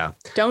tuned. Yeah.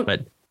 Don't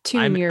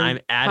tune your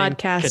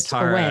podcast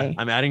Katara away.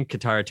 I'm adding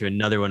Katara to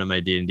another one of my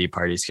D&D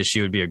parties because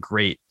she would be a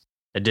great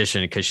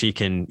addition because she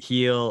can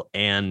heal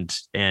and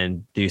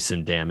do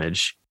some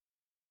damage.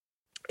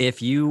 If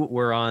you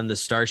were on the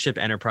Starship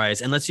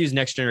Enterprise, and let's use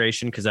Next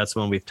Generation because that's the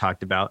one we've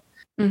talked about.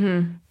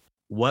 Mm-hmm.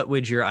 What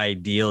would your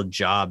ideal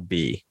job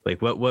be? Like,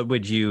 where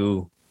would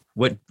you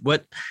want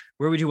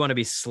to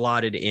be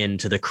slotted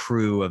into the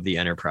crew of the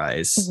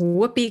Enterprise?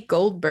 Whoopi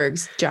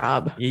Goldberg's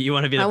job. You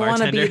want to be the bartender? I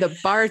want to be the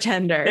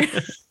bartender.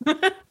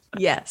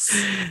 Yes.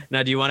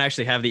 Now, do you want to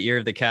actually have the ear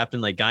of the captain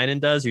like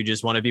Guinan does, or you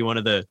just want to be one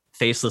of the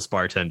faceless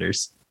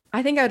bartenders?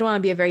 I think I would want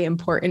to be a very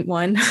important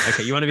one.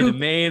 Okay, you want to be the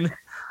main.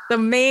 The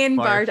main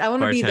bar. I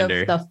want to be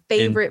the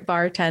favorite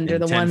bartender.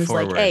 The one who's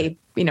like, hey,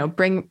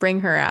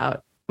 bring her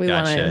out. We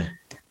want to.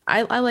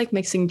 I like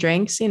mixing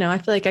drinks. I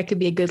feel like I could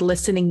be a good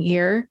listening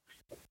ear.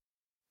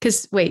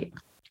 Because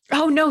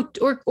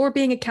or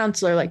being a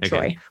counselor like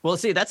Troy. Well,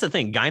 see, that's the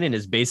thing. Guinan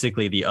is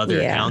basically the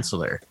other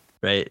counselor,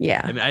 right?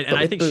 Yeah. I mean,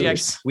 I think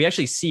we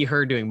actually see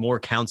her doing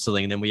more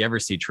counseling than we ever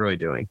see Troy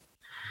doing.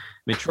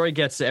 I mean, Troy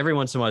gets every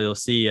once in a while you'll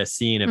see a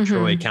scene of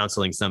Troy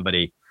counseling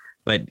somebody.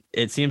 But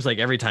it seems like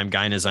every time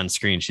Guinan is on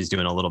screen, she's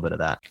doing a little bit of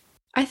that.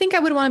 I think I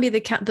would want to be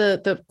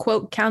the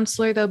quote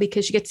counselor though,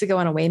 because she gets to go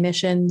on away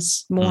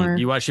missions more.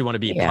 You actually want to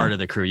be part of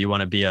the crew. You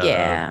want to be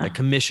a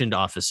commissioned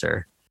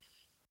officer.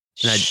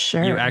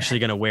 Sure. You're actually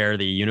going to wear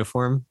the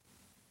uniform,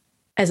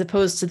 as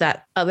opposed to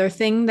that other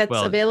thing that's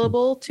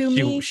available to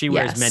me. She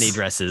wears many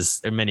dresses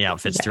or many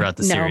outfits throughout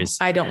the series.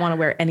 I don't want to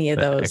wear any of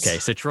those. Okay,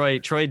 so Troy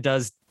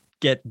does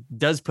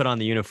put on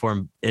the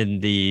uniform in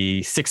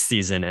the 6th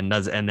season and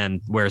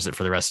then wears it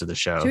for the rest of the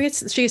show.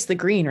 She's the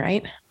green,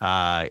 right?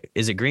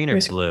 Is it green or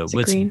blue? Is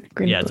it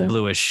green? Yeah, blue. It's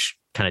bluish,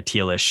 kind of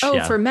tealish.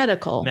 Oh, for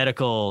medical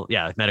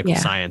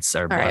science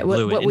or right.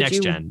 blue what next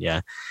gen.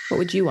 Yeah. What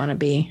would you want to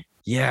be?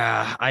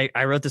 Yeah,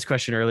 I wrote this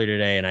question earlier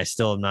today and I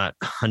still am not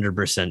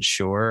 100%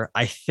 sure.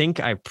 I think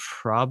I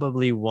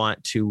probably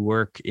want to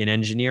work in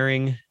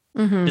engineering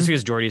just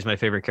because Geordi is my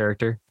favorite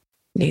character.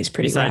 He's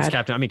pretty besides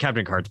rad. Captain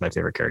Picard's my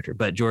favorite character,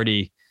 but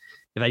Geordi,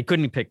 if I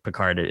couldn't pick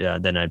Picard,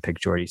 then I'd pick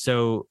Geordi.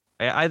 So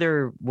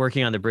either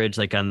working on the bridge,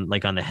 like on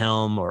the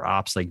helm, or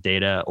ops like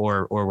Data,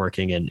 or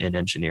working in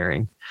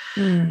engineering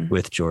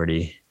with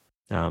Geordi.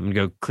 And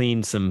go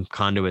clean some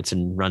conduits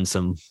and run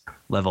some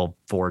level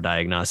 4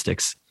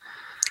 diagnostics.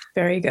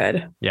 Very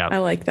good. Yeah, I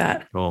like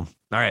that. Cool.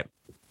 All right.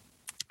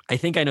 I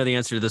think I know the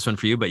answer to this one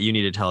for you, but you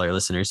need to tell our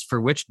listeners. For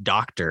which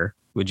Doctor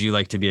would you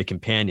like to be a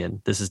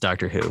companion? This is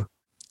Doctor Who.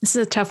 This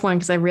is a tough one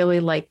because I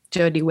really like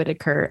Jodie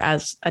Whittaker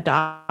as a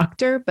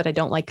doctor, but I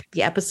don't like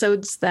the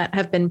episodes that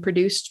have been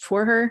produced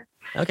for her.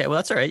 Okay, well,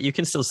 that's all right. You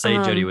can still say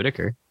Jodie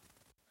Whittaker.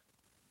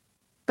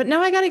 But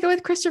now I got to go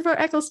with Christopher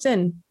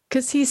Eccleston.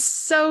 because he's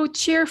so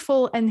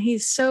cheerful and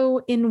he's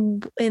so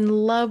in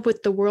love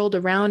with the world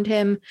around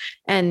him.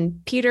 And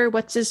Peter,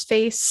 what's his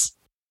face?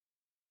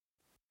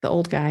 The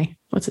old guy.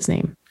 What's his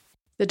name?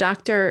 The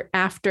doctor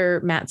after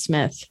Matt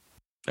Smith.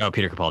 Oh,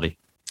 Peter Capaldi.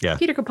 Yeah.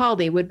 Peter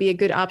Capaldi would be a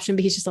good option,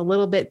 but he's just a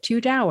little bit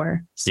too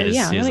dour. So I'm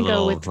gonna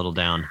go with little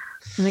down.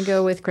 I'm gonna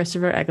go with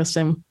Christopher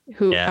Eccleston.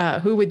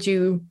 Who would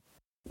you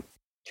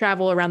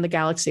travel around the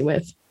galaxy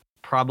with?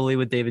 Probably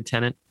with David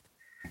Tennant.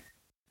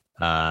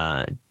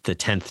 The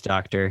 10th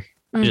Doctor.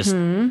 Just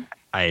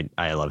I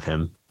love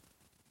him.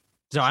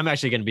 So I'm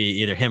actually going to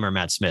be either him or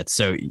Matt Smith.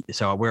 So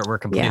we're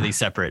completely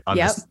separate on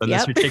this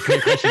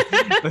particular question,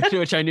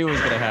 which I knew was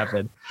going to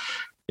happen.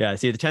 Yeah.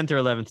 See, the 10th or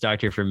 11th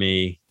Doctor for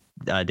me,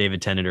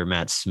 David Tennant or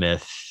Matt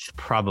Smith.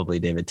 Probably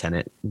David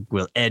Tennant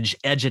will edge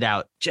it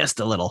out just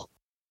a little.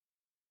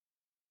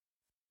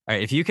 All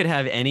right. If you could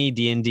have any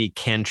D&D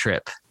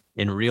cantrip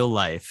in real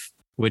life,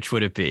 which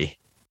would it be?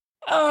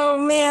 Oh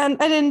man,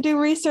 I didn't do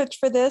research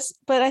for this,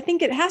 but I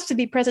think it has to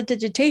be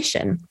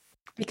prestidigitation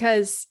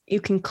because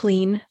you can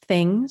clean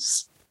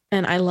things.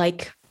 And I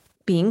like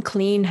being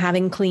clean,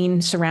 having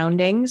clean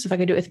surroundings. If I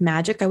could do it with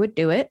magic, I would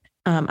do it.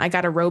 I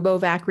got a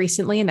RoboVac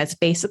recently, and that's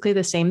basically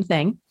the same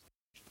thing.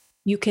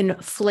 You can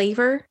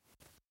flavor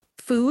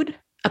food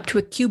up to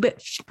a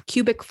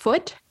cubic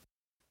foot.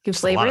 You can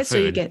flavor it so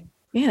you get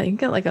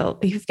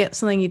you get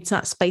something that's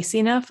not spicy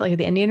enough, like at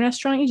the Indian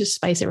restaurant, you just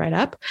spice it right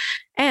up.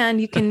 And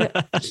you can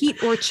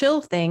heat or chill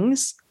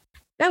things.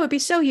 That would be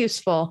so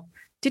useful.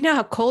 Do you know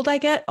how cold I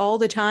get all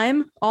the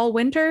time, all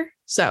winter?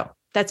 So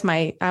that's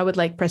I would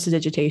like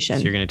prestidigitation.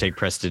 So you're going to take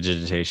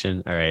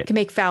prestidigitation. All right. You can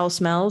make foul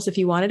smells if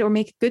you wanted, or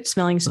make good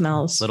smelling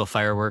smells. Little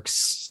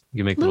fireworks. You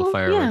can make little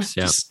fireworks.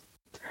 Yeah.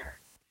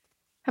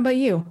 How about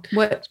you?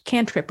 What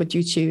cantrip would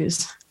you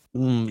choose?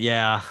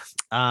 Yeah.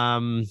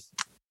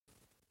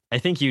 I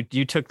think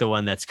you took the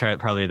one that's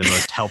probably the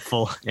most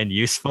helpful and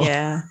useful.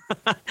 Yeah.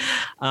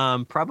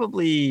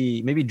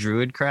 Probably maybe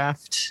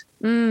Druidcraft.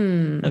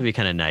 That'd be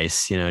kind of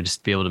nice,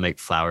 just be able to make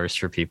flowers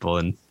for people.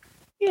 And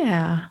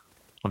yeah,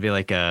 I'll be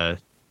like a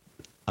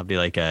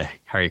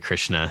Hare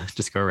Krishna,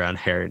 just go around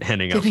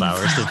handing out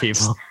flowers to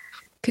people.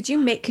 Could you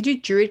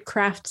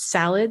Druidcraft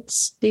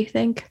salads, do you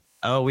think?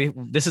 Oh,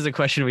 this is a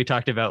question we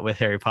talked about with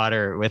Harry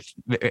Potter, with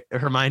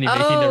Hermione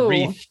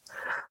making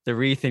the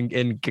wreath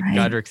in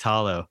Godric's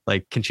Hollow.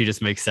 Like, can she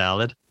just make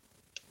salad?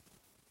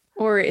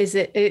 Or does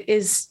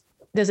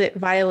it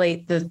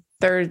violate the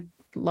third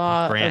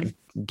law of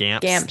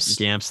Gamp's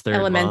third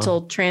elemental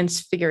law?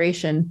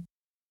 Transfiguration?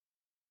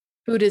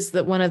 Food is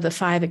one of the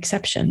 5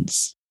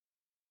 exceptions.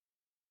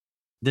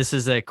 This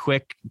is a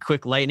quick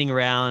lightning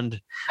round.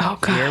 Oh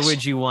gosh. Where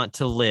would you want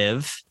to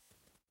live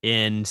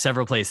in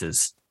several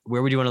places?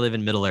 Where would you want to live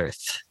in Middle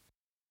Earth?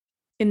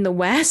 In the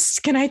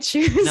West? Can I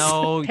choose?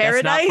 No,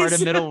 Paradise? That's not part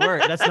of Middle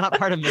Earth. That's not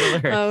part of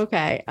Middle Earth.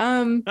 Okay.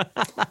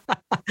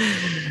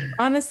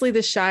 Honestly,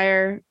 the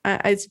Shire,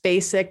 it's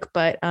basic,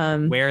 but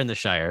where in the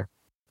Shire?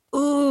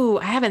 Ooh,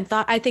 I haven't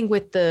thought. I think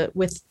with the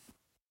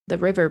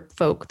river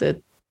folk,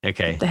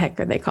 okay. What the heck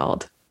are they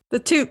called? The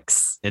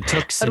Tooks. The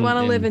Tooks. I'd want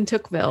to live in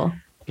Tookville.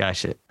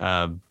 Gosh,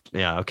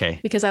 yeah, okay.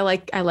 Because I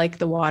like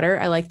the water.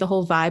 I like the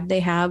whole vibe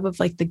they have of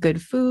like the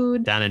good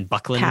food. Down in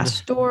Buckland.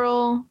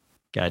 Pastoral.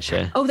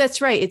 Gotcha. Oh,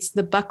 that's right. It's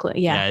the Buckland.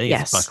 Yeah. Yeah, I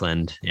think it's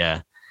Buckland.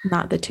 Yeah.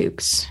 Not the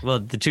Tooks. Well,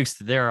 the Tooks,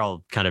 they're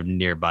all kind of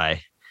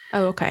nearby.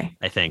 Oh, okay.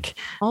 I think.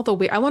 All the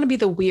weird. I want to be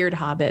the weird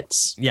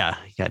hobbits. Yeah,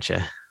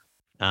 gotcha.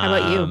 How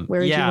about you? Where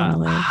would you want to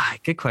live?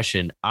 Good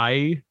question.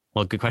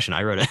 Good question.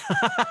 I wrote it.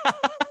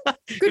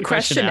 Good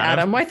question,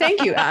 Adam. Why,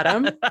 thank you,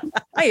 Adam.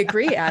 I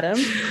agree, Adam.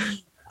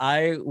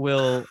 I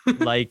would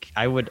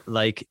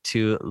like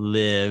to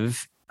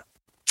live.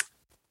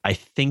 I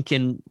think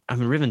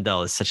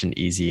Rivendell is such an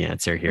easy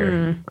answer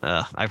here.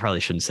 I probably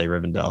shouldn't say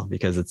Rivendell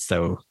because it's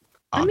so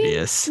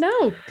obvious.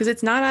 No, because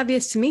it's not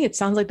obvious to me. It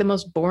sounds like the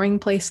most boring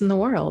place in the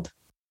world.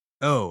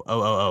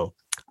 Oh.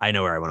 I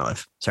know where I want to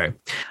live. Sorry.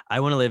 I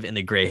want to live in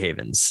the Grey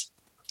Havens.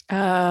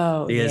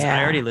 Oh, because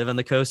I already live on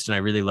the coast and I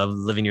really love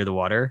living near the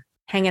water.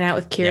 Hanging out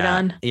with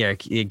Círdan. Yeah,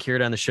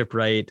 Círdan the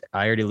shipwright.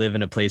 I already live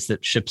in a place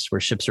where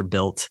ships are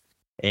built.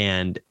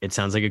 And it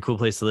sounds like a cool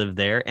place to live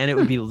there. And it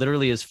would be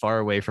literally as far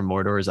away from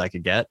Mordor as I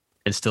could get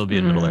and still be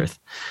in Middle Earth.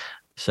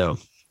 So,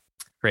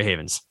 Grey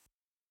Havens.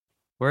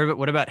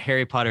 What about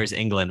Harry Potter's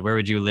England? Where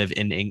would you live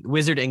in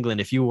Wizard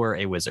England if you were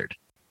a wizard?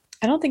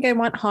 I don't think I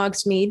want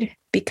Hogsmeade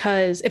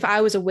because if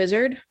I was a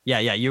wizard. Yeah,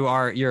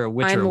 you're a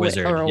witch or a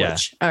wizard. Or a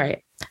witch. All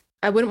right.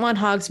 I wouldn't want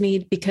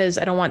Hogsmeade because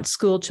I don't want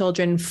school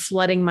children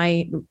flooding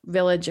my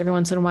village every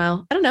once in a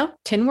while. I don't know.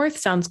 Tinworth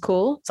sounds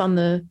cool. It's on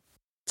the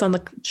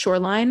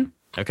shoreline.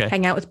 Okay.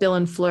 Hang out with Bill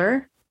and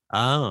Fleur.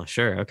 Oh,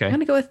 sure. Okay. I'm going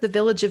to go with the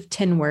village of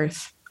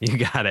Tinworth. You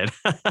got it.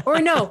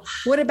 Or no,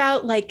 what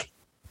about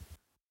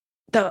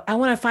I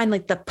want to find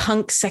like the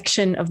punk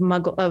section of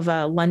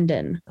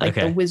London, like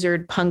the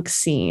wizard punk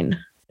scene.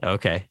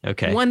 Okay.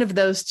 One of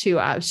those 2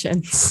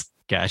 options.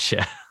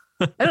 Gotcha.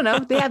 I don't know.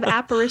 They have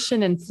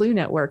Apparition and Flu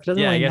Network.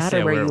 Doesn't really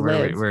matter where you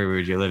live. Where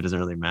would you live doesn't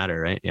really matter,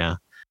 right? Yeah.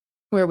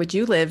 Where would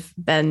you live?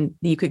 Then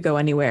you could go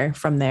anywhere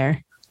from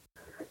there.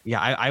 Yeah,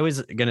 I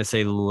was gonna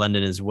say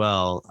London as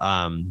well.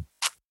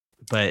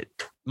 But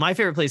my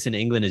favorite place in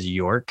England is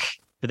York,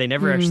 but they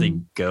never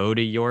actually go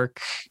to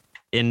York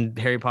in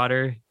Harry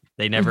Potter.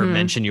 They never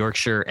mention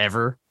Yorkshire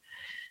ever.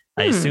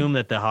 I assume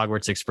that the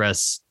Hogwarts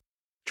Express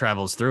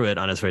travels through it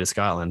on its way to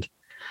Scotland.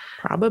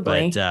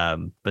 Probably.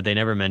 But they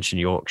never mention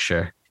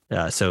Yorkshire.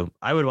 So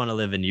I would want to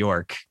live in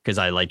York because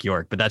I like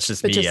York, but that's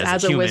just me just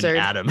as a human wizard.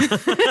 Adam.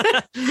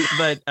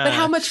 But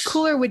how much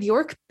cooler would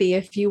York be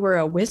if you were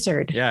a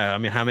wizard? Yeah, I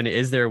mean, how many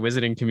is there a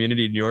wizarding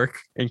community in York?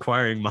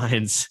 Inquiring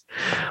minds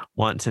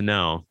want to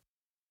know.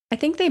 I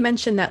think they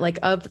mentioned that like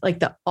of like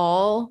the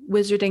all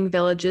wizarding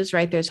villages,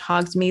 right? There's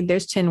Hogsmeade,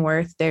 there's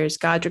Tinworth, there's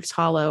Godric's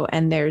Hollow,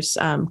 and there's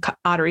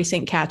Ottery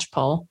St.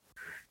 Catchpole.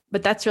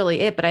 But that's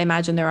really it. But I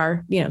imagine there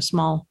are,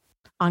 small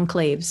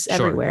enclaves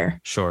everywhere.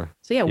 Sure.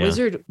 So yeah,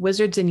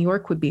 wizards in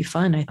York would be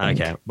fun, I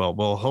think. Okay.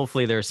 Well,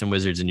 hopefully there are some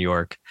wizards in New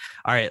York.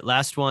 All right.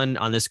 Last one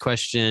on this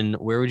question.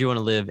 Where would you want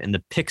to live in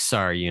the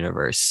Pixar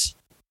universe?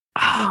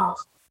 Oh,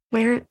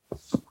 where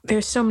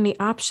there's so many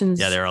options.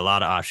 Yeah, there are a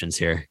lot of options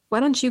here.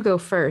 Why don't you go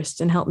first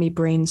and help me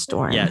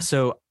brainstorm? Yeah.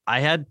 So I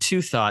had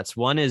two thoughts.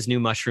 One is New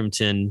Mushroom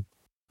Ting,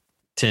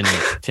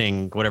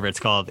 whatever it's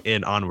called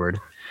in Onward.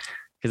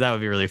 Because that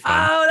would be really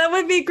fun. Oh, that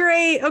would be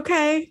great.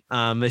 Okay.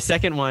 The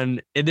second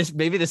one,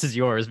 maybe this is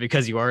yours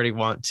because you already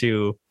want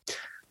to,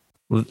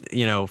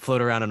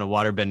 float around on a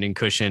waterbending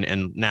cushion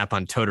and nap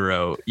on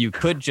Totoro. You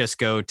could just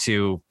go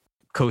to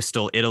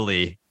coastal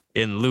Italy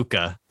in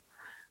Lucca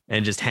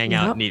and just hang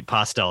out and eat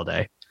pasta all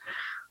day.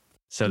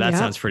 So that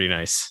sounds pretty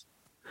nice.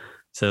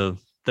 So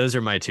those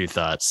are my two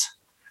thoughts.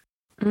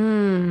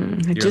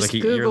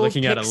 You're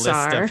looking at a list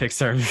of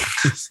Pixar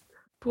movies.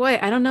 Boy,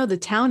 I don't know. The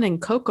town in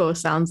Coco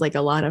sounds like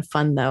a lot of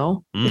fun,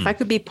 though. If I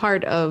could be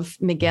part of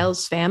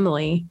Miguel's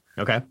family,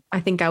 okay, I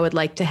think I would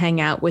like to hang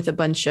out with a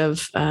bunch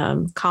of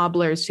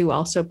cobblers who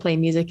also play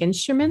music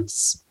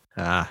instruments.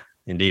 Ah,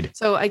 indeed.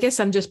 So I guess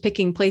I'm just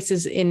picking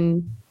places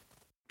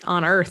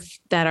on Earth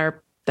that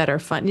are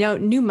fun.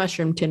 New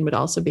Mushroom Tin would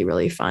also be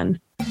really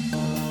fun.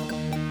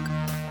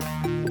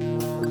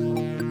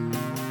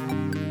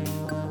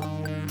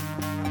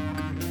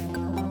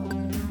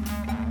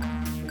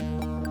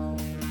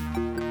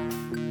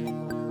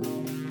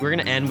 We're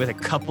going to end with a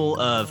couple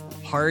of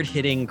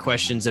hard-hitting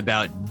questions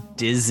about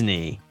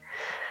Disney.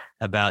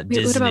 What about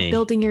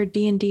building your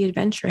D&D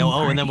adventure?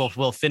 And then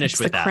we'll finish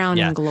with that. The crown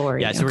and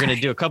glory. Yeah, so we're going to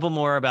do a couple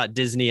more about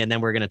Disney, and then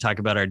we're going to talk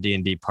about our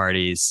D&D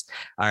parties.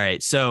 All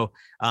right. So,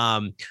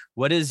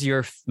 what do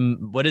you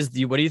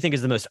think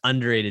is the most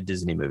underrated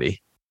Disney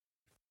movie?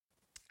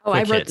 Oh,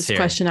 I wrote this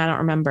question. I don't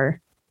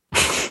remember.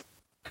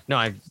 No,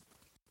 I'm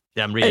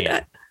reading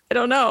it. I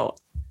don't know.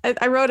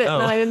 I wrote it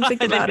and I didn't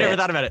think about it. I never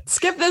thought about it.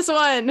 Skip this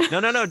one.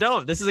 No,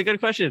 don't. This is a good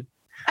question.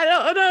 I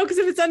don't know, because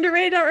if it's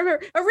underrated, I don't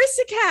remember.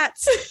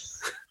 Aristocats.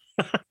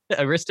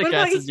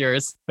 Aristocats is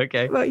yours.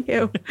 Okay. What about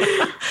you?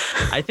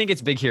 I think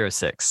it's Big Hero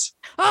 6.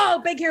 Oh,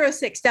 Big Hero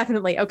 6,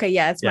 definitely. Okay,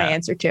 yeah, that's my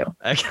answer too.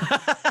 Okay.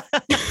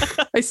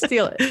 I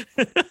steal it.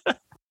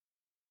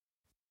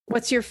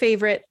 What's your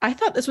favorite? I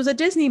thought this was a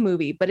Disney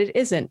movie, but it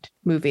isn't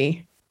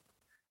movie.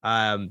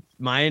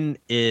 Mine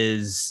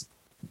is...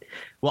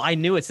 Well, I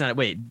knew it's not.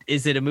 Wait,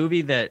 is it a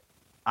movie that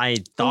I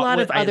thought a lot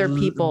of other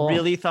people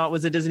really thought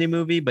was a Disney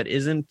movie, but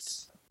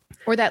isn't?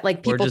 Or that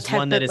like people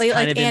one that is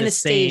kind of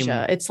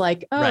Anastasia. It's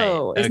like,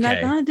 isn't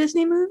that not a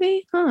Disney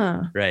movie?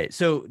 Huh. Right.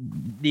 So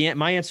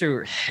my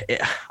answer,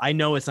 I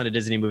know it's not a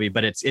Disney movie,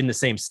 but it's in the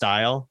same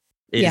style.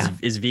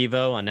 Is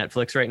Vivo on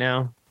Netflix right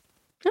now?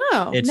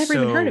 Oh, never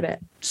even heard of it.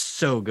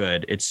 So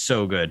good. It's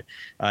so good.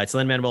 It's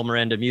Lin-Manuel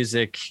Miranda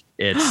music.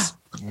 It's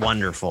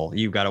wonderful.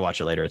 You've got to watch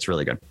it later. It's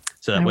really good.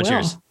 So what's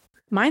yours?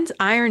 Mine's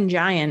Iron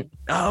Giant.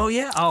 Oh,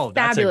 yeah. Oh,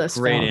 that's fabulous a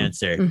great film.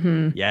 answer.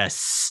 Mm-hmm.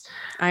 Yes.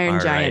 Iron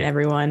Giant,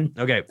 everyone.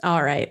 Okay.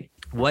 All right.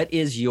 What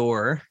is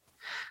your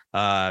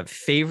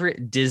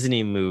favorite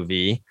Disney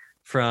movie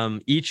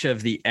from each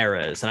of the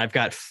eras? And I've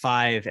got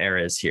 5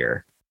 eras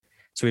here.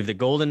 So we have the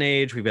Golden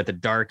Age, we've got the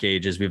Dark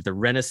Ages, we have the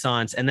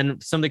Renaissance, and then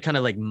something kind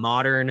of like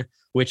modern,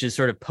 which is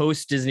sort of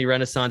post-Disney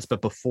Renaissance,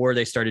 but before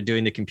they started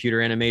doing the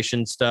computer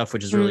animation stuff,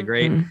 which is really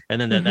great.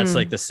 And then that's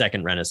like the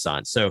second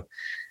Renaissance. So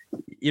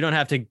you don't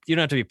have to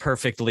be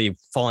perfectly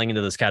falling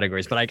into those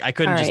categories, but I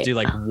couldn't just do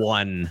like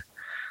one.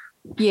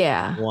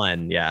 Yeah.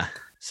 One. Yeah.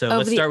 So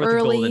let's start with the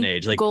Golden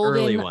Age, like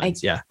early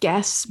ones.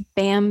 Guess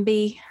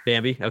Bambi.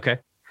 Okay.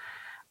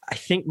 I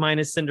think mine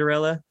is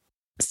Cinderella.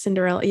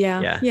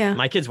 Yeah.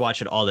 My kids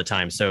watch it all the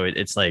time, so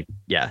it's like,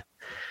 I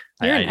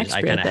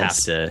kind of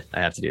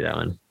have to do that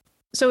one.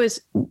 So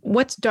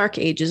what's Dark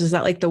Ages? Is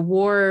that like the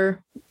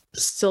War,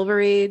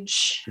 Silver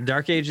Age?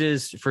 Dark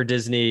Ages for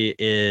Disney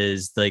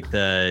is like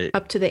the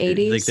up to the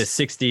 80s, like the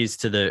 60s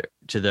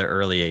to the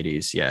early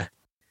 80s. Yeah.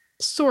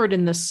 Sword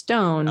in the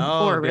Stone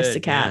or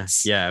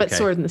Aristocats. Yeah. But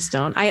Sword in the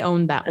Stone. I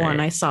owned that one.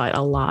 I saw it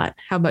a lot.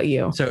 How about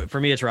you? So for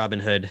me, it's Robin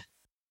Hood.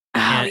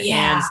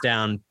 Hands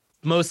down.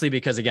 Mostly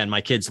because, again, my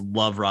kids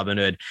love Robin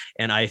Hood,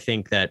 and I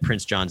think that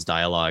Prince John's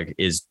dialogue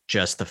is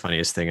just the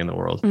funniest thing in the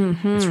world.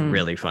 It's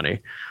really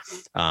funny.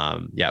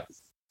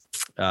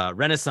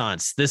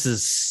 Renaissance. This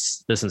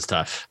one's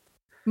tough.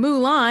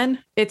 Mulan.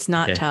 It's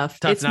not Okay. tough.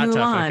 Tough, It's not Mulan.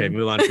 tough. Okay,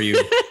 Mulan for you.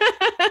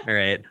 All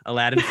right,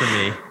 Aladdin for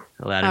me.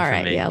 Aladdin All for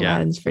right, me. yeah,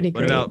 Aladdin's pretty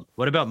great.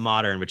 What about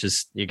modern, which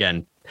is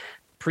again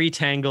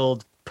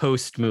pre-Tangled,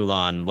 post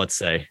Mulan? Let's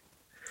say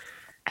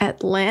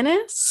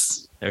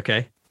Atlantis?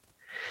 okay.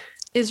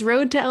 Is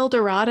Road to El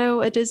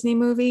Dorado a Disney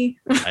movie?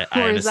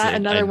 Or is that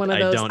another one of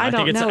those? I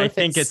don't know. I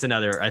think it's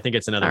another. All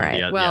right.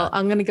 Yeah, well, yeah.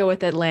 I'm going to go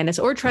with Atlantis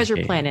or Treasure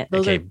Okay. Planet.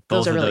 Those Okay,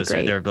 are really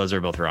great. Those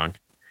are both wrong.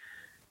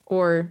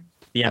 Or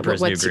The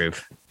Emperor's New what's-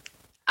 Groove.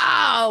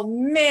 oh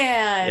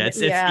man, Yeah, it's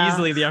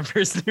easily The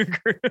Emperor's New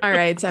Groove. All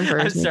right, it's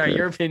Emperor's I'm New sorry, Groove.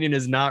 your opinion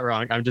is not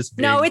wrong. I'm just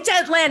being No, it's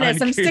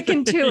Atlantis. I'm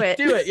sticking to it.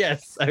 Do it.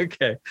 Yes.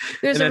 Okay.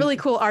 There's And a then- really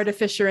cool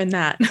artificer in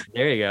that.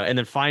 There you go. And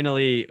then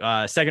finally,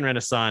 second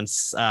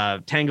Renaissance,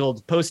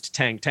 Tangled,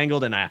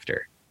 Tangled, and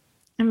after.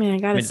 I mean, I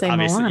gotta say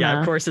obviously, Moana. yeah,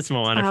 of course, it's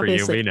Moana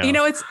Obviously. for you. We know. You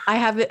know, it's I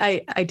have it.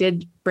 I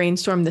did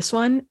brainstorm this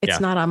one. It's Yeah.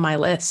 not on my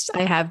list.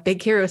 I have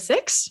Big Hero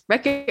 6,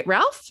 Wreck-It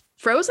Ralph,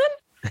 Frozen.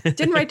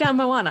 Didn't write down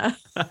Moana,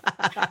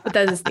 but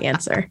that is the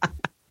answer.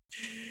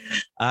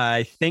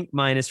 I think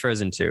mine is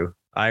Frozen 2.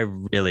 I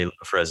really love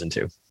Frozen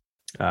 2.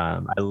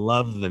 I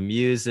love the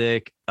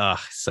music.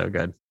 Oh, so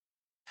good.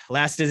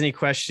 Last Disney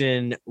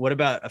question. What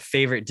about a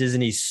favorite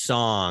Disney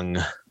song?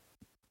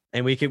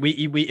 And we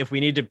if we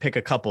need to pick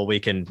a couple, we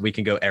can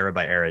go era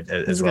by era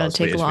This is as well gonna as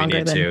take we longer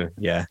need than- to.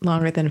 Yeah.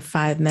 Longer than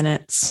 5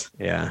 minutes.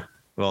 Yeah.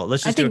 Well,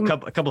 let's I just do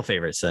think- a couple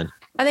favorites then.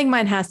 I think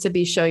mine has to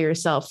be Show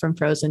Yourself from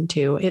Frozen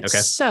 2. It's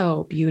Okay.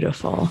 so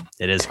beautiful.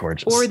 It is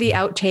gorgeous. Or the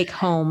outtake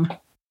Home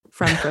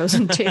from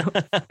Frozen 2.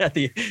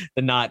 the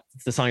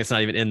song that's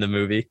not even in the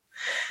movie.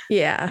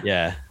 Yeah.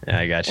 Yeah,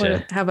 I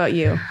gotcha. How about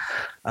you?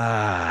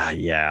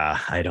 Yeah,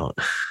 I don't.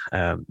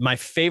 My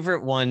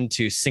favorite one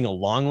to sing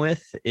along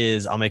with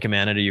is "I'll Make a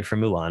Man Out of You"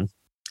 from Mulan,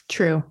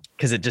 True.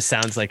 because it just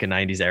sounds like a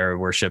 '90s era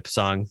worship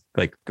song,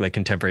 like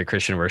contemporary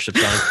Christian worship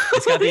song.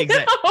 It's got the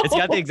exact No. it's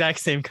got the exact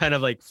same kind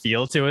of like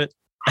feel to it.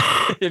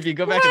 If you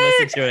go back and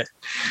listen to it,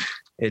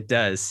 it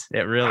does.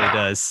 It really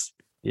does.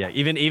 Yeah,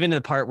 even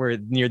the part where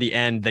near the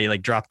end they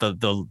like drop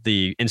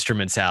the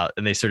instruments out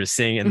and they sort of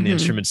sing and the Mhm.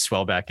 instruments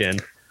swell back in.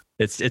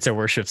 It's a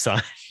worship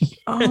song.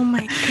 Oh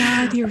my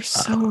God, you're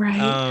so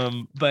right.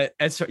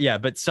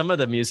 But some of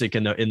the music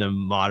in the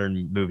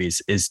modern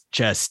movies is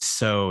just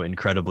so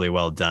incredibly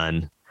well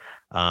done.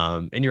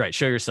 And you're right.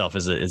 Show Yourself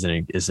is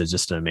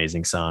just an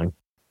amazing song.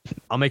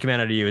 I'll Make a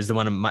Man Out of You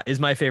is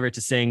my favorite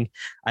to sing.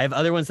 I have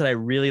other ones that I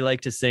really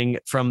like to sing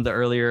from the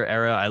earlier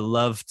era. I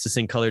love to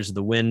sing Colors of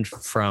the Wind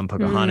from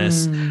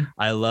Pocahontas. Mm.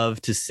 I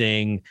love to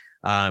sing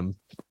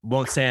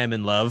Won't Say I'm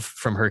in Love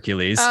from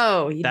Hercules.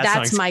 Oh, That that's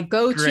song's my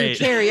go-to great.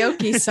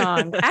 karaoke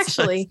song. That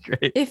Actually, sounds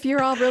great. if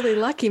you're all really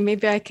lucky,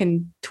 maybe I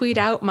can tweet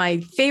out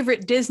my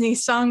favorite Disney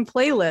song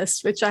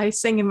playlist, which I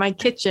sing in my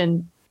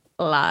kitchen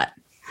a lot.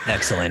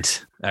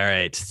 Excellent. All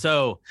right.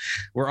 So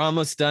we're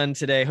almost done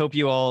today. Hope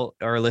you all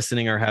are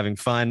listening, are having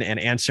fun and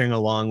answering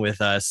along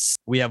with us.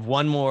 We have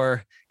one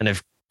more kind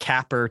of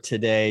capper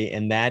today,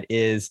 and that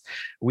is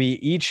we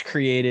each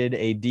created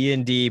a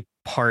D&D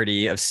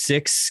party of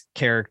 6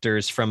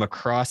 characters from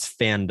across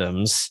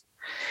fandoms.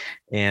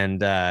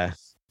 And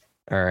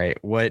all right,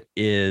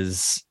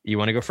 you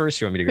want to go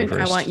first? Or you want me to go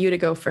first? I want you to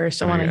go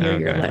first. I want to hear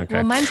your list. okay.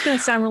 Well, mine's going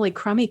to sound really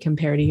crummy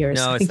compared to yours.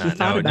 No, I it's think you not.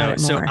 thought about No. it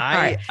So more. All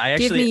right. I Give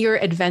me actually your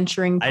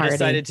adventuring party. I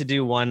decided to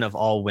do one of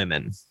all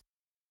women.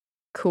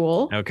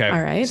 Cool. Okay.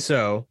 All right.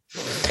 So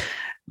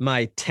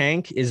my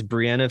tank is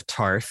Brienne of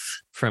Tarth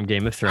from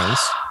Game of Thrones,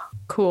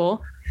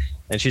 Cool.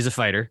 and she's a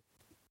fighter.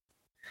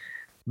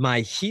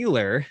 My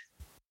healer,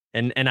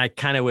 and I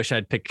kind of wish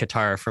I'd picked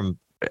Katara from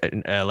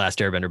Last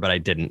Airbender, but I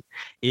didn't,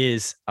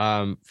 is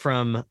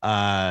from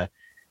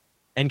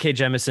N.K.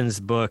 Jemison's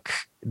book,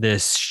 the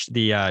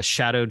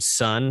Shadowed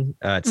Sun.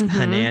 It's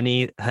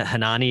Mhm.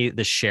 Hanani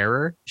the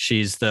Sharer.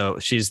 She's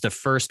the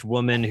first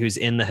woman who's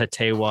in the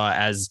Hatewa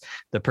as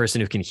the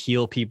person who can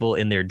heal people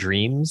in their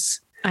dreams.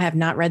 I have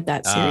not read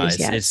that series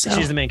yet. So.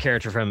 She's the main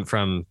character from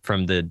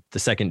the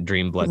second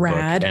Dream Blood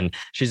Rad. book, and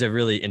she's a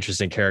really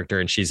interesting character,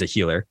 and she's a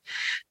healer.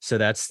 So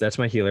that's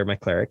my healer, my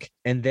cleric.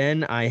 And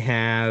then I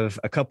have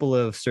a couple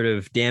of sort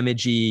of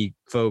damagey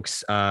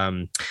folks.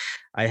 I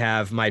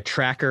have my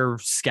tracker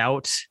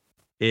scout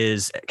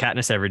is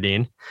Katniss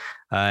Everdeen,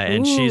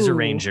 and she's a Ooh.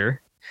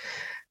 ranger.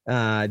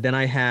 Then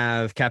I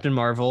have Captain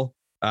Marvel,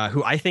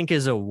 who I think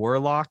is a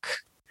warlock.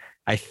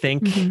 I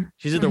think Mhm.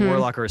 she's either Mhm.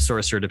 warlock or a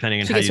sorcerer, depending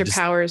on She how gets you her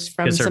powers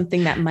from gets her-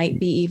 something that might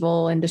be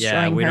evil and destroying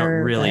yeah, we her. don't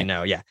really but-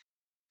 know. Yeah.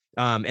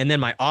 And then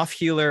my off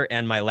healer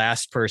and my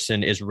last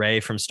person is Rey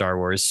from Star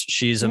Wars.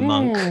 She's a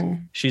monk.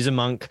 Mm. She's a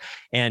monk,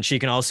 and she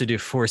can also do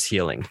force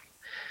healing.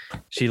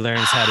 She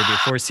learns how to do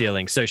force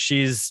healing. So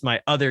she's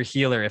my other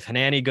healer. If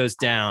Hanani goes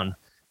down,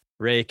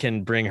 Rey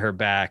can bring her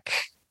back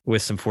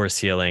with some force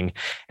healing.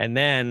 And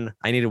then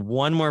I needed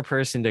one more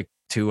person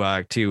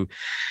to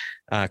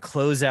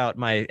close out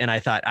my. And I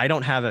thought, I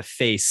don't have a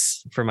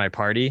face for my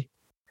party.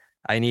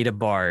 I need a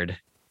bard.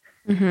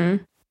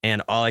 Mhm.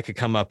 And all I could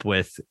come up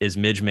with is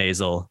Midge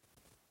Maisel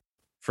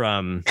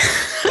from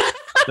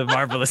The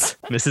marvelous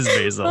Mrs.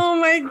 Basil. Oh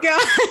my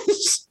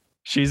gosh.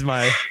 She's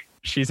my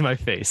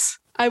face.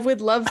 I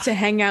would love to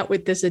hang out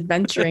with this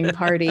adventuring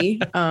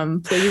party.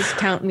 Please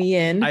count me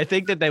in. I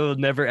think that they will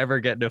never ever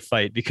get in a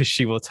fight because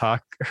she will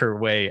talk her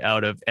way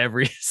out of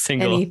every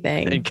single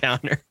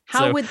encounter.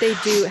 How would they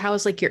do?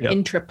 How's like your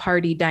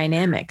intra-party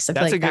dynamics? I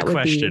feel That's like a good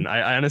question.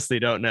 I honestly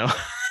don't know.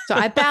 So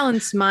I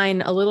balance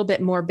mine a little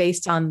bit more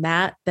based on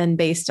that than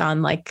based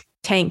on like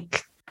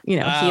tank,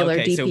 healer,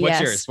 DPS. So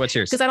what's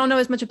yours? Because I don't know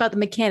as much about the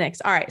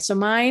mechanics. All right. So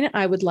mine,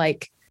 I would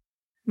like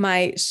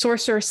my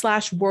sorcerer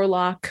 /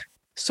 warlock.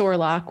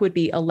 Sorlock would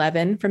be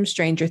 11 from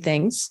Stranger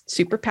Things.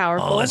 Super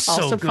powerful. That's so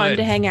also good. Fun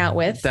to hang out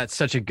with. That's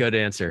such a good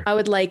answer. I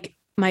would like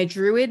my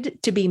druid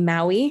to be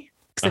Maui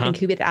because I think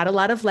he would add a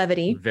lot of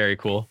levity. Very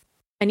cool.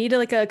 I need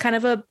a kind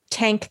of a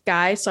tank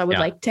guy. So I would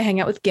like to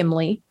hang out with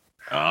Gimli.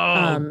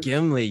 Oh,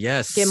 Gimli.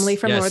 Yes. Gimli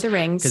from Lord of the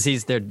Rings.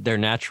 Because they're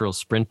natural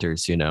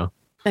sprinters,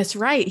 That's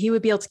right. He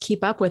would be able to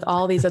keep up with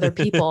all these other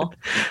people.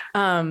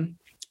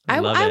 I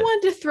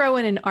wanted to throw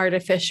in an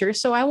artificer,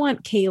 so I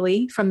want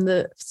Kaylee from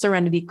the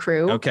Serenity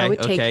crew. Okay, I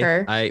would take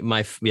her.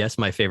 My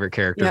favorite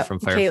character from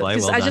Firefly.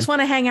 I just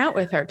want to hang out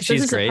with her because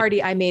this is a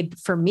party I made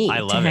for me to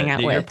hang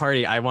out with. Your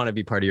party. I want to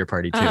be part of your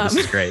party too. This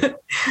is great.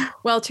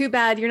 Well, too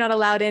bad you're not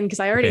allowed in because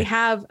I already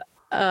have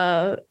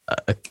a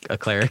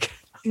cleric.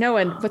 No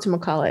one.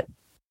 Whatchamacallit?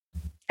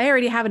 I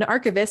already have an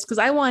archivist because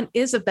I want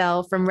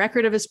Isabel from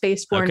Record of a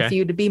Spaceborne for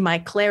you to be my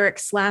cleric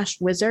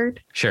 /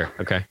 wizard. Sure.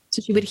 Okay.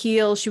 So she would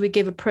heal. She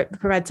would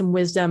provide some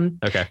wisdom.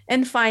 Okay.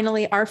 And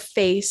finally, our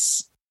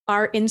face,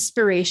 our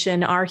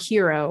inspiration, our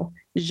hero,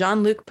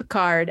 Jean-Luc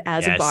Picard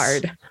as a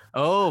bard.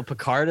 Oh,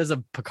 Picard the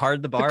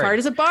bard. Picard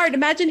is a bard.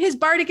 Imagine his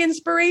bardic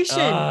inspiration.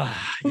 It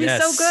would be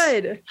so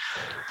good.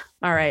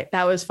 All right.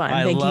 That was fun.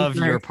 I love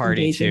your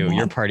party too. That.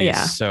 Your party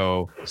is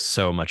so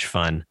much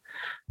fun.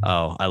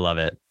 Oh, I love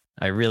it.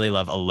 I really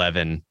love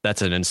 11.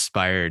 That's an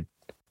inspired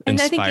And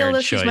I think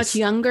Gilda choice. is much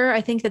younger.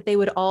 I think that they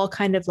would all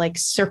kind of like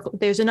circle.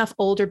 There's enough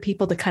older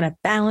people to kind of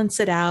balance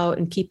it out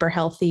and keep her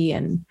healthy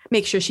and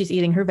make sure she's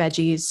eating her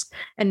veggies.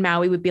 And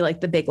Maui would be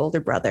like the big older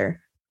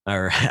brother. All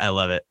right. I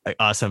love it.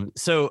 Awesome.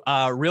 So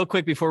real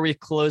quick, before we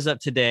close up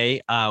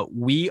today,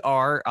 we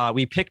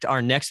picked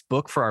our next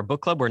book for our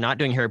book club. We're not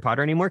doing Harry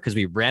Potter anymore because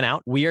we ran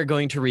out. We are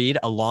going to read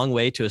A Long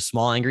Way to a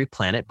Small Angry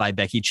Planet by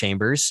Becky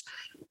Chambers.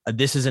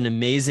 This is an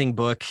amazing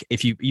book.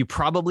 If you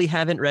probably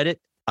haven't read it,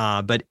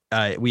 but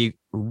we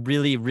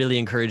really, really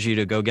encourage you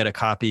to go get a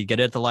copy, get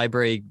it at the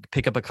library,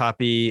 pick up a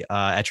copy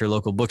at your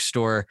local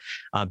bookstore.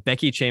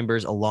 Becky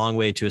Chambers, A Long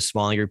Way to a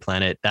Small Angry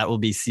Planet. That will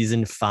be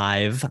season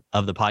 5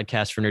 of the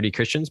podcast for Nerdy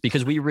Christians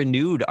because we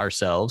renewed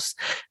ourselves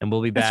and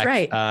we'll be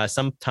back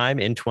sometime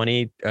in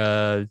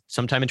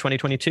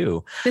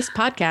 2022. This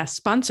podcast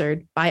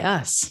sponsored by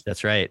us.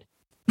 That's right.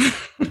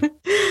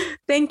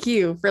 Thank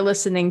you for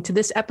listening to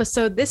this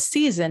episode, this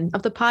season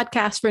of the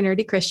podcast for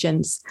Nerdy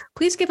Christians.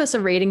 Please give us a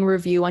rating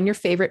review on your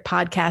favorite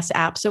podcast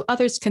app so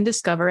others can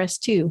discover us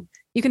too.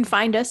 You can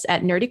find us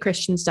at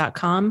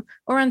nerdychristians.com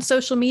or on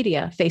social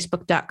media,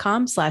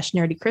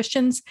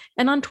 facebook.com/nerdychristians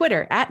and on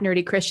Twitter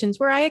 @nerdychristians,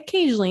 where I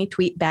occasionally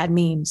tweet bad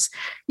memes.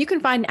 You can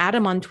find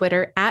Adam on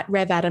Twitter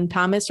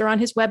 @RevAdamThomas or on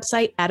his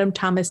website,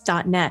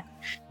 adamthomas.net.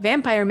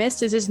 Vampire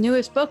Mist is his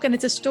newest book, and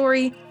it's a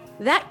story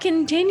that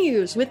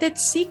continues with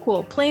its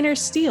sequel, Planar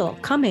Steel,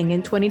 coming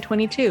in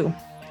 2022,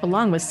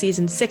 along with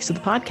season 6 of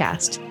the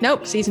podcast.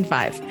 Nope, season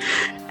 5.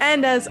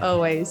 And as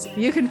always,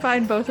 you can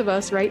find both of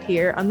us right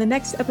here on the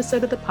next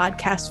episode of the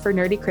podcast for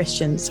Nerdy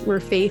Christians, where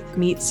faith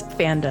meets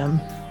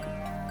fandom.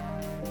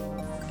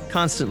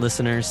 Constant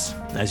listeners,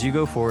 as you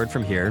go forward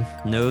from here,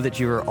 know that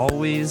you are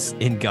always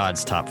in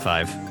God's top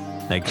 5.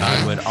 That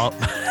God would all...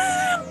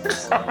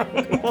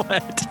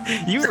 What?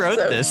 You wrote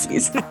this.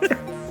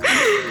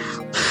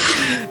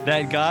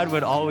 That God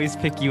would always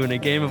pick you in a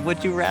game of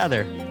Would You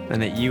Rather,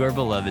 and that you are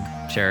beloved,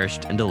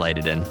 cherished, and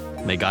delighted in.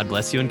 May God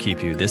bless you and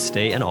keep you this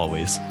day and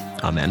always.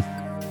 Amen.